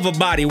hell of a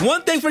body.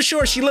 One thing for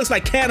sure, she looks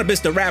like Cannabis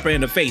the rapper in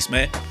the face,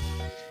 man.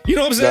 You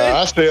know what I'm saying? Nah,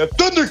 I say a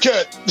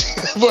Thundercat.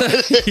 But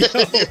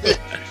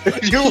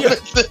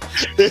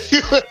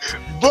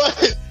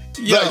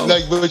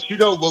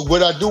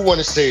what I do want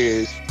to say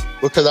is,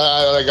 because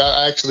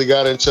I actually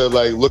got into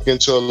look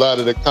into a lot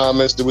of the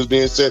comments that was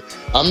being said.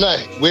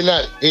 We're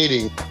not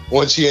hating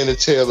on Tiana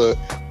Taylor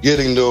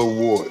getting the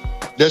award.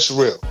 That's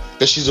real.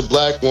 Because she's a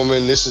black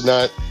woman. This is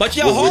not. But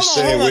yo, hold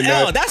on,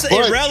 L. That's an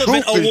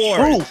irrelevant award.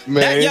 Truth,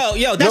 man.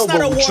 That's not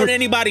an award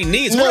anybody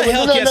needs. Why the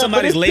hell can't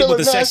somebody's labeled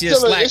the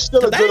sexiest? It's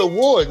still a good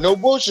award. No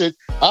bullshit.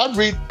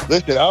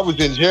 Listen, I was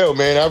in jail,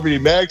 man. I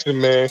read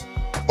Maxim, man.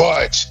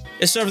 But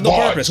it serves no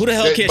purpose. Who the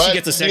hell cares she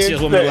gets the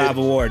Sexiest Woman Alive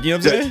award? You know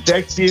what I'm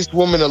saying? Sexiest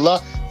Woman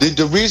Alive.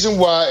 The reason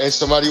why, and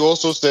somebody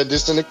also said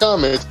this in the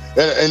comments,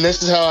 and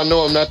this is how I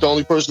know I'm not the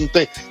only person to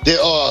think, there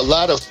are a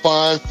lot of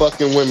fine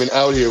fucking women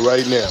out here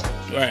right now.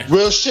 Right.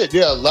 Real shit.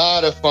 There are a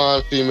lot of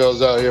fine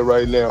females out here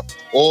right now,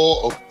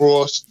 all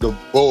across the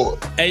board.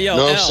 Hey, yo, you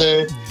know what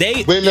I'm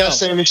saying? We're not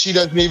saying that she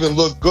doesn't even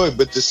look good,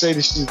 but to say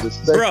that she's the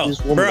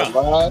sexiest woman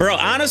alive. Bro,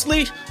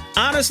 honestly,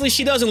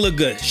 she doesn't look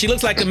good. She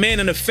looks like a man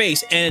in the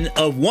face, and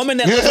a woman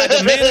that looks like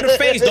a man in the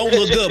face don't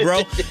look good,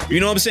 bro. You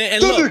know what I'm saying?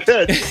 And look,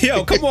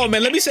 yo, come on,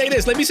 man. Let me say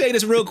this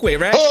real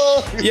quick, right?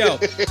 Yo,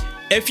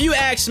 if you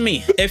ask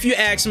me,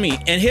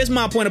 and here's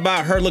my point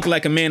about her looking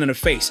like a man in the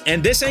face,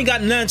 and this ain't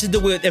got nothing to do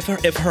with if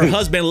her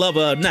husband love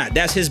her or not.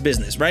 That's his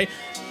business, right?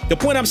 The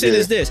point I'm saying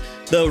is this.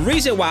 The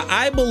reason why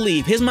I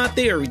believe, here's my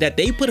theory, that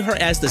they put her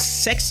as the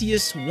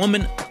sexiest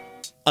woman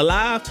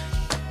alive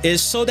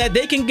is so that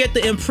they can get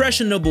the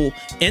impressionable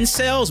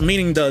incels,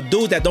 meaning the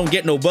dudes that don't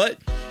get no butt,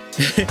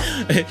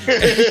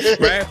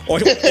 right?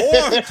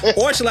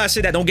 Or shall I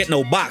say that don't get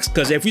no box?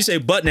 Because if we say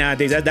butt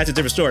nowadays, that's a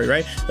different story,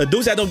 right? The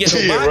dudes that don't get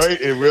no box,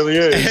 right? It really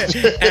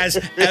is.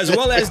 as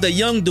well as the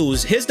young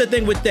dudes. Here's the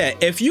thing with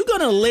that: if you're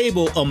gonna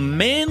label a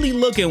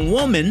manly-looking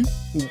woman,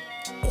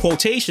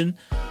 quotation,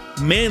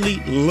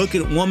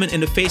 manly-looking woman in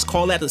the face,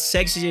 call that the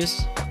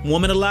sexiest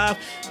woman alive.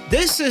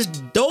 This is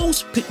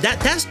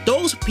that's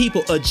those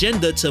people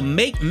agenda to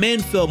make men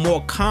feel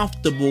more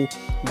comfortable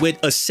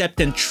with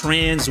accepting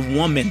trans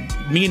women,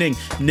 meaning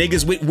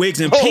niggas with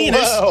wigs and penis.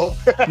 Wow.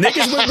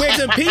 Niggas with wigs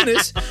and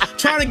penis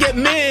trying to get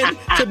men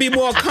to be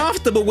more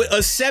comfortable with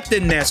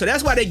accepting that. So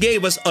that's why they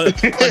gave us a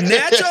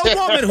natural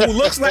woman who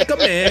looks like a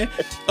man,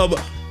 a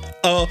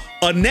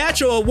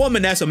natural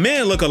woman that's a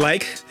man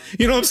lookalike.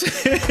 You know what I'm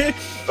saying?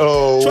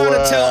 Trying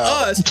to tell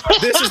us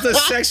this is the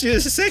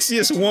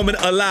sexiest woman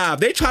alive.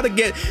 They try to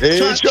get. They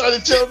ain't trying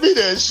to tell me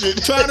that shit.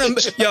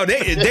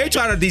 They're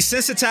trying to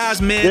desensitize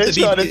men. They're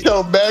trying to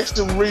tell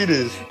Maxim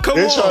readers.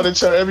 They're trying to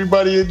tell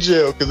everybody in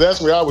jail because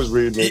that's where I was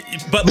reading it.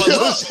 But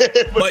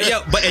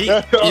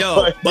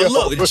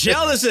look,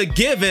 jail is a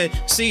given.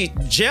 See,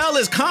 jail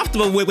is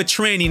comfortable with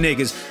tranny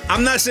niggas.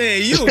 I'm not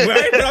saying you,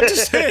 right? But I'm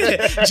just saying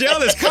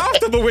jail is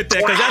comfortable with that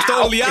because that's the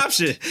only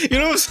option. You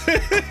know what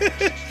I'm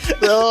saying?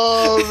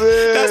 Oh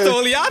man, that's the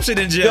only option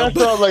in jail.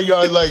 That's all like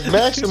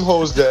Maxim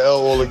holds the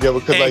L all together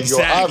because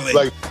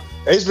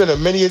it's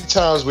been many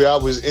times where I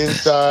was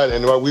inside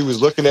and we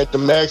was looking at the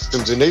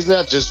Maxims and there's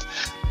not just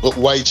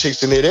white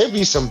chicks in there. There'd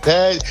be some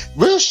bad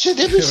real shit.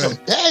 There'd be some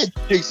bad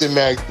chicks in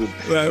Maxim.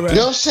 Right. You know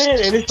what I'm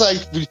saying? And it's like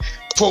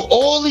for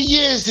all the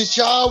years that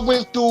y'all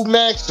went through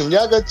Maxim,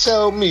 y'all gotta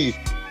tell me.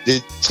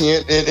 And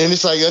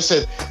it's like I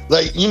said,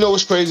 you know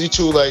what's crazy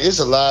too? Like it's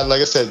a lot. Like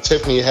I said,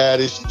 Tiffany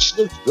Haddish, she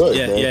looks good.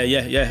 Yeah.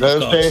 You know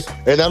what I'm saying?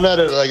 And I'm not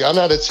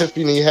a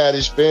Tiffany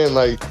Haddish fan.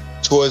 Like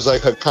towards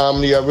like her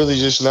comedy. I really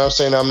just, you know what I'm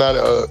saying, I'm not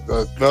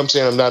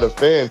I'm not a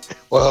fan.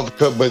 Well,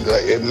 but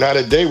like, not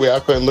a day where I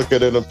couldn't look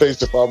at it in the face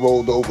if I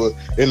rolled over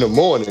in the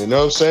morning. You know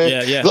what I'm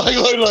saying? Yeah. Like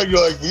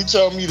you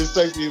tell me the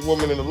sexiest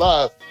woman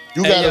alive.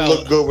 You gotta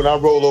look good when I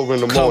roll over in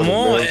the morning. Come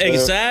on, man,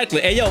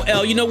 exactly. Hey, yo,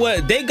 L, you know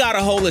what? They got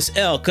a hold this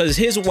L, because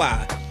here's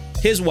why.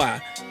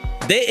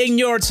 They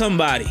ignored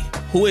somebody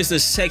who is the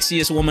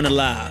sexiest woman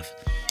alive.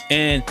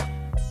 And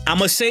I'm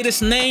gonna say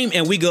this name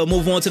and we gonna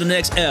move on to the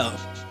next L.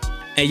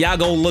 And y'all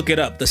go look it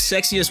up. The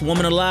sexiest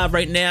woman alive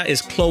right now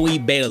is Chloe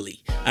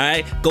Bailey. All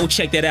right, go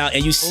check that out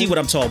and you see what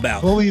I'm talking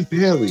about. Chloe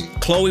Bailey.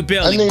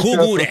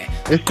 Google that.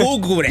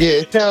 Google that.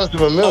 Yeah, it sounds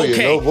familiar.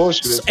 Okay. No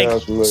bullshit, it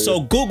sounds familiar.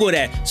 So Google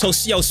that. So,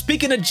 yo,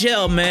 speaking of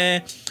jail,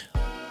 man,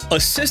 a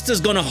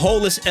sister's gonna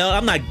hold this L.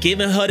 I'm not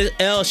giving her the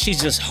L.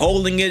 She's just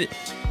holding it.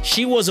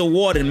 She was a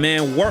warden,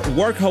 man.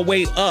 Work her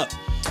way up.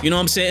 You know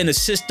what I'm saying? The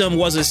system,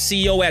 was a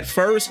CEO at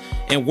first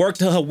and worked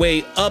her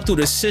way up through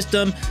the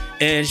system.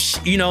 And,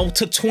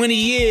 took 20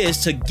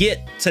 years to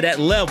get to that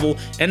level.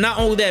 And not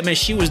only that, man,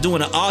 she was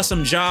doing an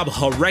awesome job.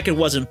 Her record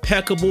was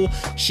impeccable.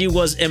 She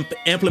was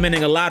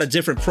implementing a lot of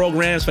different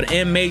programs for the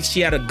inmates.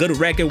 She had a good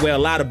record where a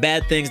lot of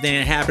bad things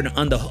didn't happen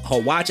under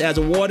her watch as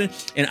a warden.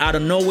 And out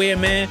of nowhere,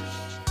 man,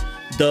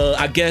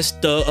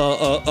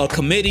 a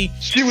committee.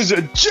 She was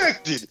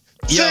ejected.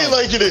 Say it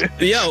like it is.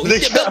 Yo,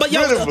 they got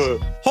rid of her.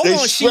 Hold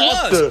on, she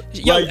was.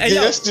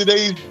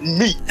 Yesterday's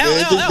meat.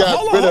 They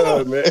got rid of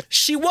her, man.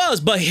 She was,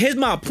 but here's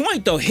my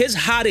point though. Here's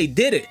how they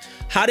did it.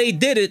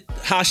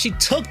 How she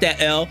took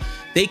that L.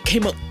 They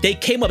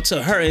came up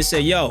to her and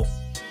said, "Yo,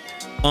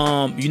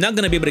 you're not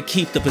gonna be able to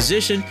keep the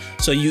position,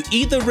 so you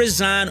either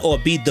resign or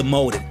be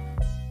demoted."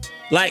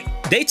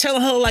 Like they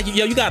telling her, like,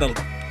 "Yo, you gotta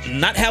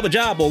not have a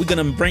job, or we're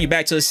gonna bring you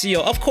back to the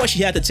CEO." Of course,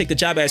 she had to take the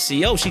job as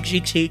CEO.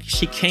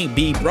 She can't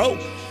be broke.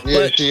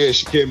 Yeah, she is.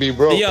 She can't be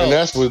broke, and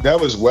that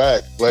was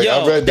whack. Like I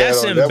read that.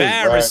 That's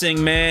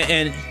embarrassing, man.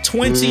 And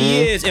 20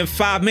 years and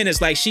 5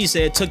 minutes, like she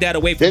said, took that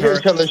away from her. They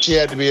didn't tell her she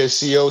had to be a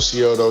CO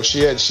though.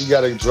 She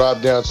got to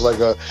drop down to like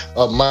a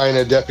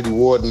minor deputy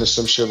warden or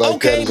some shit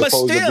like that, as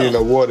opposed to being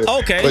a warden.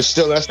 Okay, but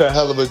still, that's a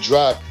hell of a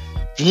drop.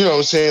 You know what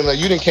I'm saying? Like,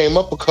 you done came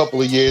up a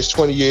couple of years,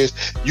 20 years.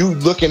 You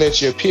looking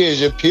at your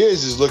peers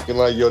is looking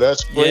like, yo,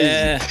 that's crazy.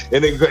 Yeah.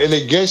 And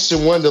it gets to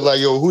wonder, like,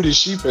 yo, who did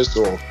she piss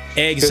off?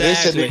 Exactly. Because they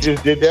said they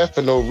just did that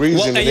for no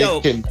reason, they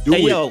can do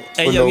it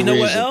for no you know reason.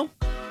 What, L?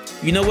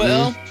 You know what,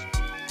 L?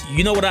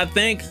 You know what I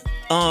think?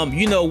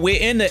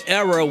 We're in the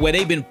era where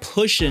they've been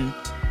pushing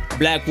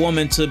Black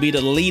women to be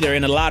the leader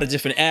in a lot of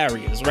different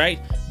areas, right?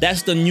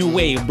 That's the new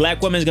wave.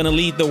 Black women's gonna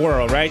lead the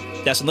world, right?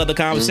 That's another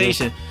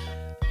conversation.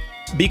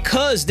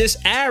 Because this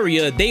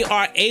area, they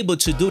are able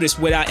to do this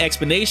without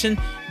explanation.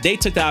 They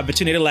took the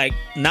opportunity, like,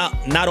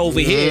 not over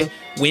here.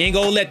 We ain't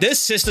gonna let this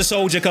sister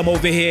soldier come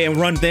over here and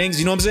run things,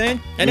 you know what I'm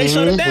saying? And they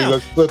shut it down.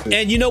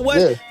 And you know what?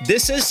 Yeah.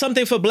 This is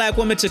something for Black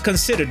women to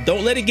consider.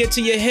 Don't let it get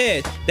to your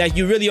head that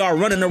you really are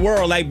running the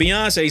world like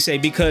Beyonce say,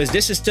 because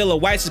this is still a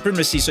white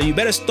supremacy. So you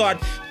better start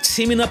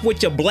teaming up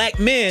with your Black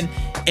men,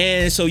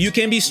 and so you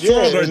can be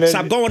stronger.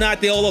 Stop going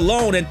out there all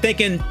alone and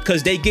thinking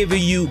because they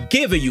giving you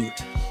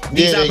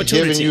these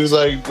opportunities. Giving you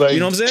like you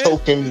know what I'm saying?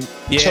 tokens,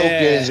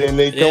 and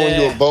they throwing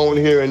you a bone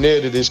here and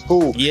there that is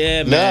cool.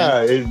 Yeah,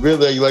 man. Nah, it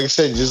really, like I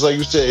said, just like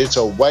you said, it's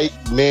a white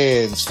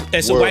man's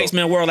It's world. a white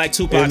man's world, like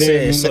Tupac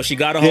said. So she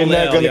got a hold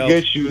that L,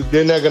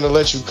 They're not gonna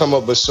let you come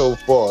up but so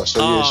far. So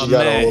she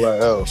got a hold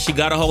that L. She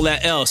got a hold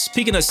that L.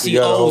 Speaking of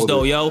CEOs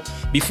though, yo,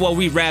 before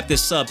we wrap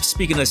this up,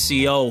 speaking of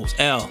CEOs,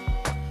 L,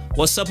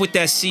 what's up with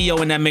that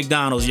CEO in that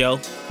McDonald's,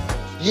 yo?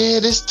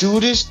 Yeah, this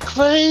dude is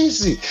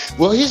crazy.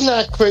 Well, he's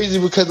not crazy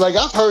because, like,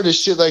 I've heard of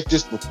shit like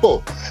this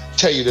before.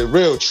 Tell you the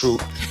real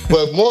truth.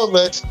 But more or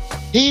less,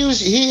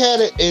 he had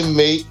an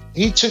inmate.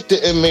 He took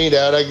the inmate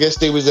out. I guess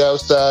they was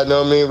outside,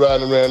 know what I mean,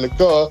 riding around the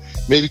car,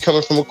 maybe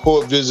coming from a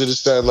court visit or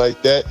something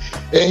like that.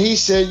 And he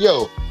said,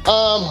 yo,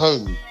 I'm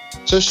hungry.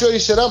 So Shorty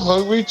said, I'm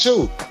hungry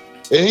too.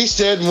 And he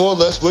said more or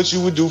less what you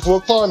would do for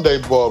a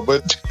Klondike bar,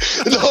 but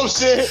you know what I'm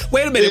saying?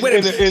 Wait a minute.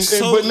 This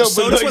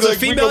was a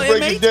female we gonna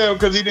break inmate? it down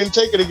because he didn't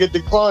take her to get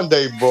the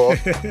Klondike bar.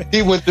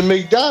 He went to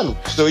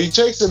McDonald's, so he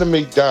takes her to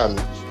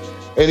McDonald's,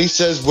 and he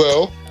says,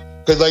 "Well,"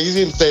 because like he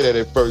didn't say that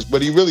at first,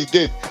 but he really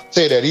did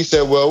say that. He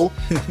said, "Well,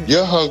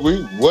 you're hungry.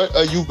 What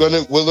are you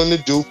willing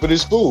to do for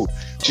this food?"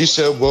 She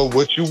said, "Well,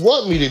 what you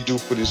want me to do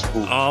for this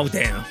food?" Oh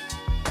damn!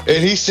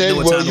 And he said,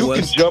 "Well, you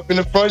can jump in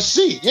the front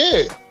seat."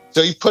 Yeah.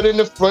 So he put it in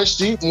the front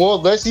seat, more or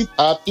less he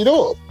popped it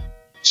off.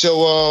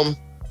 So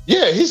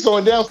he's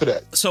going down for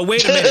that. So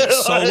wait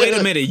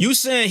a minute. You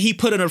saying he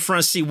put it in the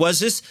front seat?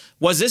 Was this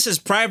his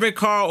private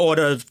car or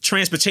the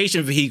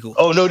transportation vehicle?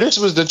 Oh no, this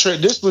was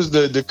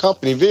the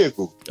company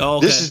vehicle. Oh,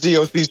 okay. This is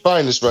DOC's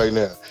finest right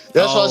now.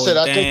 That's why I said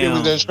I think it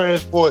was in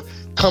transport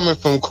coming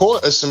from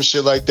court or some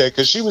shit like that,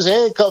 because she was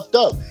handcuffed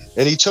up.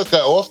 And he took her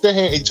off the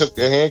hand. He took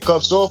the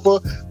handcuffs off her,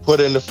 put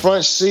her in the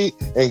front seat,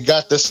 and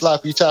got the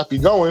sloppy toppy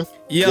going.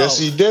 Yo, yes,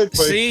 he did.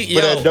 For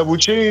that double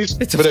cheese,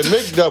 for that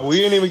McDouble. He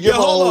didn't even give her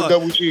a whole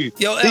double cheese.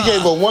 He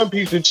gave her one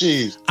piece of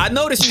cheese. I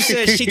noticed you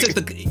said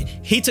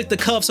he took the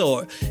cuffs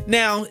off.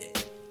 Now,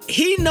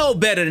 he know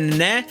better than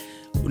that.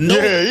 No,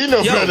 yeah, you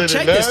know better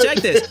than that. Check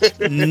this.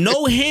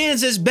 No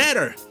hands is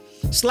better.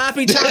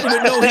 Sloppy toppy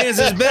with no hands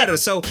is better.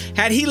 So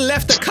had he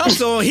left the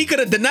cuffs on, he could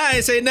have denied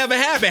and say it never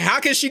happened. How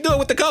can she do it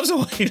with the cuffs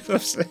on? You know what I'm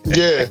saying?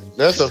 Yeah,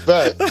 that's a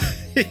fact.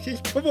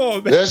 Come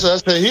on, man. That's what I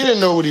said. He didn't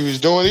know what he was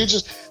doing. He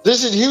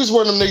was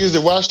one of them niggas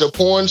that watched a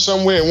porn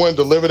somewhere and wanted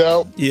to live it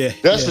out. Yeah.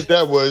 That's what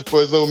that was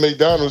for his little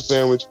McDonald's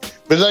sandwich.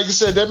 But like I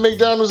said, that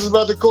McDonald's is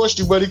about to cost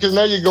you, buddy, because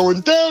now you're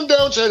going down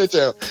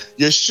Chinatown.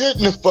 You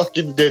shouldn't have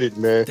fucking did it,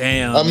 man.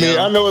 Damn. I mean,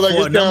 I know like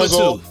for it sounds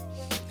all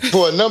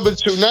for a number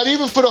 2. Not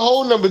even for the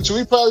whole number 2.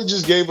 He probably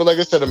just gave her, like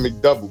I said, a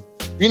McDouble.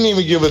 He didn't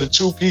even give her the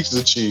 2 pieces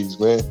of cheese,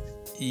 man.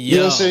 You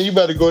know what I'm saying? You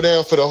better go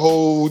down for the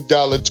whole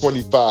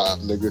 $1.25,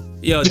 nigga.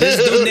 Yo, this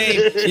dude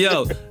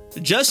name,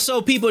 just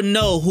so people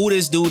know who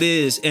this dude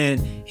is,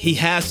 and he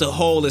has to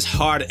hold his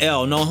hard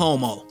L, no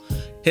homo.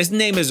 His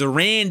name is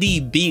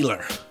Randy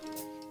Beeler.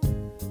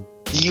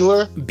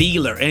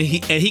 Beeler,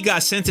 and he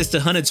got sentenced to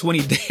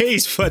 120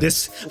 days for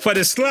this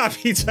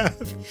sloppy time.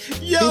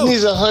 Yo, he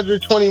needs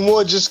 120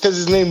 more just because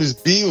his name is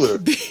Beeler.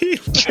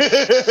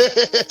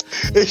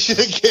 They should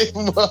have gave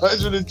him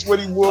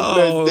 120 more for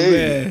that day.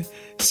 Man.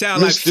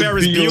 Sound like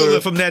Ferris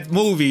Bueller from that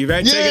movie,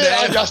 right?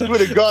 Yeah, I swear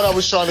to God, I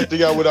was trying to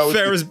figure out what I was.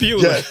 Ferris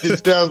Bueller. Yes,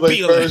 it sounds like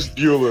Ferris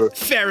Bueller.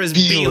 Ferris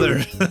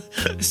Bueller.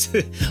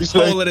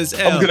 Holding his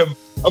L.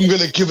 I'm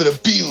gonna give it a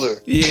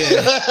Beeler.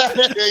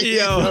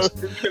 Yeah.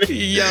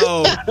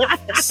 yo.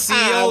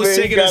 CEO's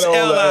taking his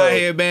L out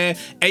here, man.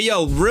 Hey,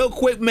 yo, real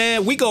quick,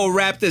 man, we gonna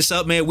wrap this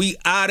up, man. We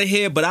out of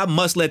here, but I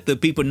must let the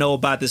people know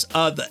about this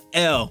other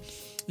L.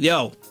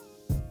 Yo.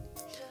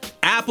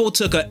 Apple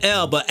took a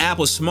L, but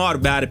Apple's smart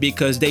about it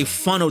because they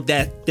funneled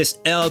this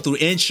L through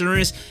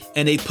insurance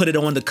and they put it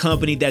on the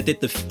company that did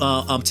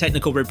the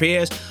technical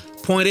repairs.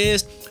 Point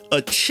is,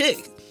 a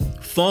chick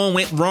phone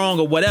went wrong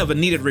or whatever,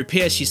 needed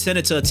repair. She sent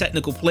it to a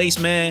technical place,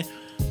 man.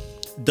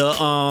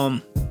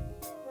 The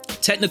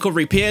technical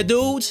repair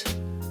dudes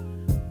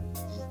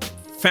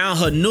found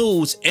her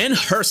nudes in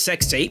her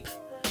sex tape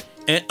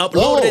and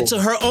uploaded it to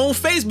her own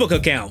Facebook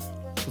account.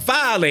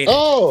 Violated.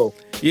 Oh.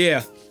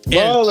 Yeah.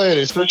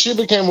 Violated. So she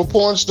became a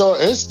porn star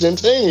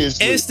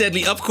instantaneously.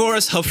 Instantly. Of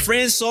course, her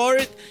friends saw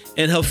it,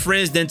 and her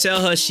friends then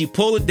tell her she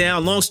pulled it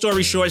down. Long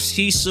story short,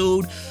 she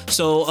sued.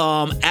 So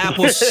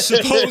Apple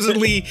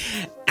supposedly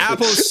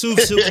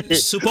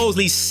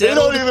supposedly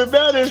settled. It don't even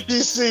matter if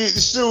she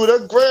sued.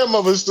 Her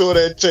grandmother saw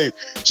that tape.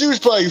 She was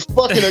probably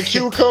fucking a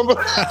cucumber.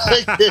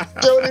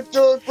 Showed it to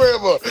her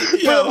grandma.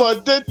 Grandma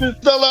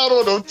dentist fell out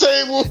on the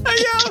table.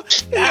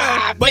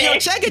 But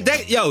check it.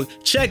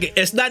 Check it.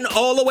 It's not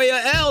all the way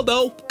a L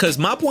though. Because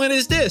my point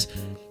is this.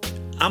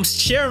 I'm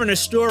sharing a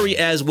story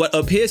as what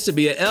appears to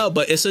be an L,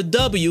 but it's a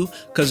W.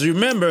 Because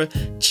remember,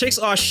 chicks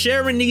are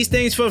sharing these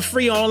things for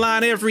free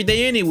online every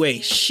day anyway.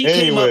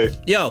 Came up,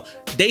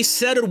 they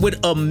settled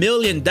with $1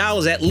 million.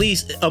 At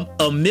least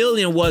a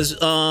million was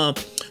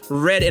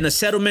read in a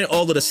settlement,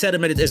 although the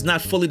settlement is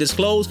not fully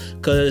disclosed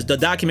because the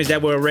documents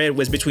that were read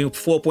was between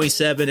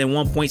 4.7 and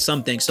 1 point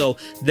something. So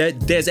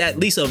there's at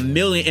least $1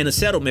 million in a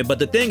settlement. But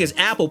the thing is,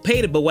 Apple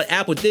paid it. But what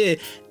Apple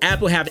did,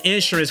 Apple have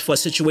insurance for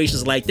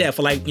situations like that,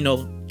 for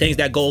things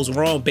that goes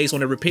wrong based on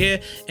the repair.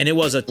 And it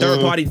was a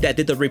third party that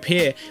did the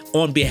repair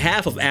on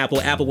behalf of Apple.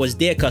 Apple was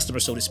their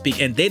customer, so to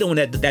speak, and they don't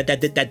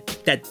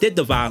that did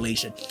the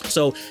violation.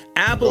 So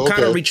Apple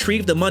kind of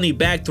retrieved the money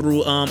back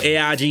through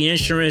AIG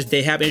insurance.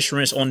 They have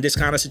insurance on this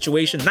kind of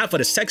situation, not for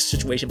the sex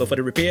situation, but for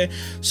the repair.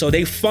 So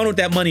they funneled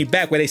that money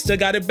back where they still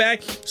got it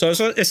back. So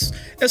it's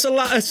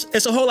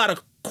a whole lot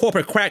of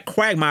corporate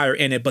quagmire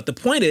in it. But the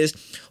point is,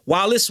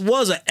 while this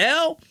was an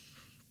L,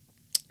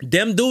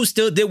 them dudes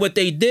still did what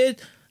they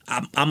did.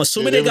 I'm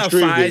assuming they got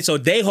fired, so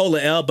they hold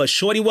an L. But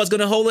Shorty was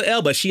gonna hold an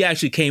L, but she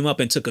actually came up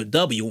and took a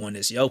W on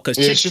this, Because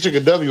she took a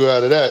W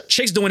out of that.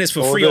 Chicks doing this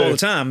for free all the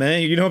time,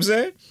 man. You know what I'm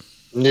saying?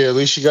 Yeah, at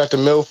least she got the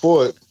mill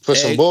for it. For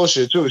some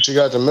bullshit too, she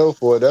got the mill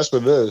for it. That's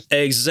what it is.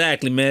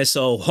 Exactly, man.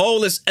 So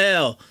hold this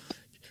L,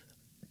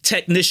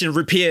 technician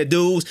repair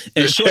dudes,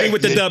 and Shorty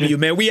with the W,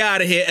 man. We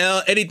out of here,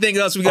 L. Anything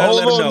else we gotta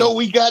let them know? No,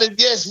 we got it.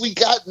 Yes, we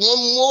got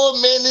one more,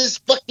 man. This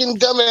fucking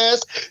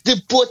dumbass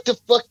that bought the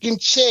fucking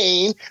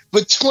chain for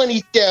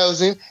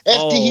 $20,000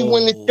 after he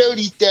won the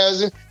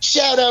 $30,000.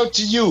 Shout out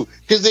to you,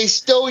 because they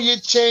stole your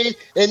chain,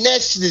 and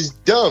that shit is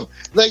dumb.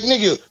 Like,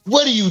 nigga,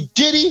 what are you,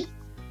 Diddy?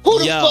 Who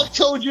the fuck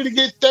told you to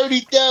get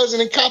 $30,000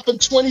 and cop a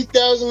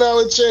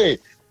 $20,000 chain?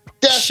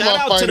 That's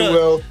shout out to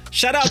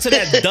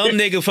that dumb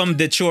nigga from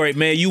Detroit,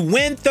 man. You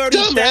win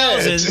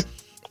 $30,000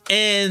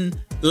 in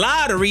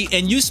lottery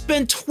and you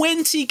spend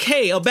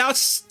 $20K, about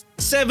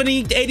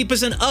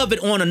 70-80% of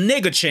it on a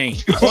nigga chain,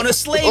 on a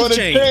slave on a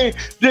chain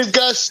that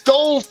got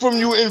stolen from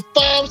you in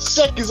 5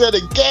 seconds at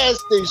a gas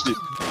station.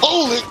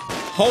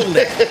 Hold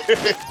it.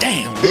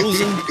 Damn,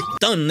 losing.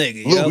 Dumb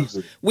nigga, yo.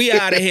 We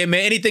out of here,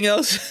 man. Anything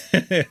else?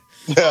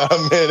 Nah,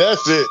 man,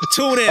 that's it.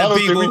 Tune in, I don't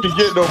people. think we can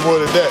get no more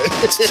than that.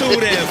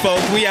 Tune in,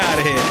 folks. We out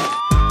of here.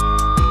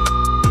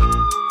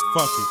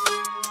 Fuck it.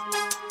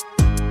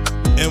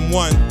 And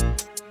one.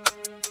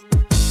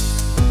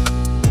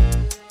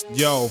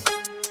 Yo.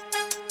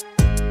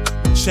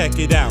 Check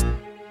it out.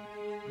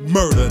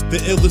 Murder, the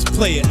illest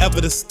player ever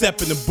to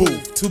step in the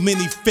booth. Too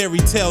many fairy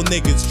tale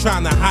niggas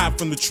trying to hide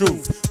from the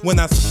truth. When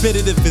I spit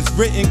it, if it's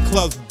written,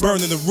 clubs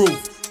burning the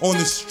roof. On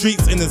the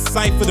streets, in the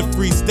cypher, the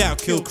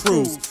freestyle kill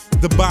crews.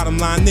 The bottom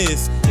line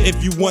is,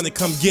 if you want it,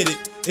 come get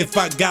it. If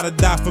I gotta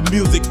die for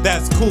music,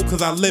 that's cool,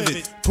 cause I live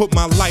it. Put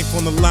my life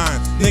on the line,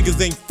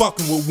 niggas ain't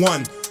fucking with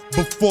one.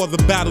 Before the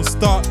battle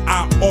start,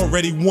 I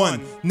already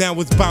won. Now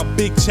it's about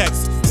big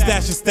checks,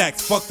 stash and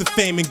stacks, fuck the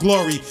fame and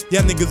glory.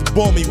 Y'all niggas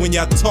bore me when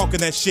y'all talking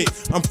that shit.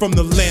 I'm from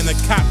the land of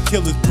cop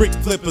killers, brick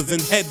flippers,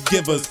 and head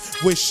givers.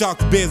 Where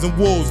sharks, bears, and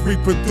wolves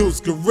reproduce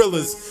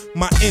gorillas.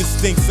 My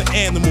instincts are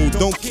animal,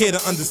 don't care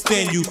to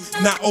understand you.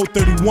 Not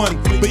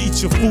 031, but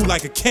eat your food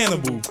like a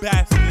cannibal.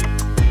 Bastard.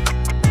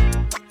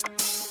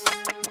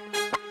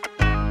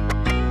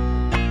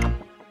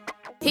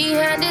 He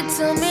handed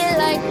to me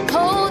like,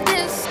 hold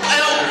this.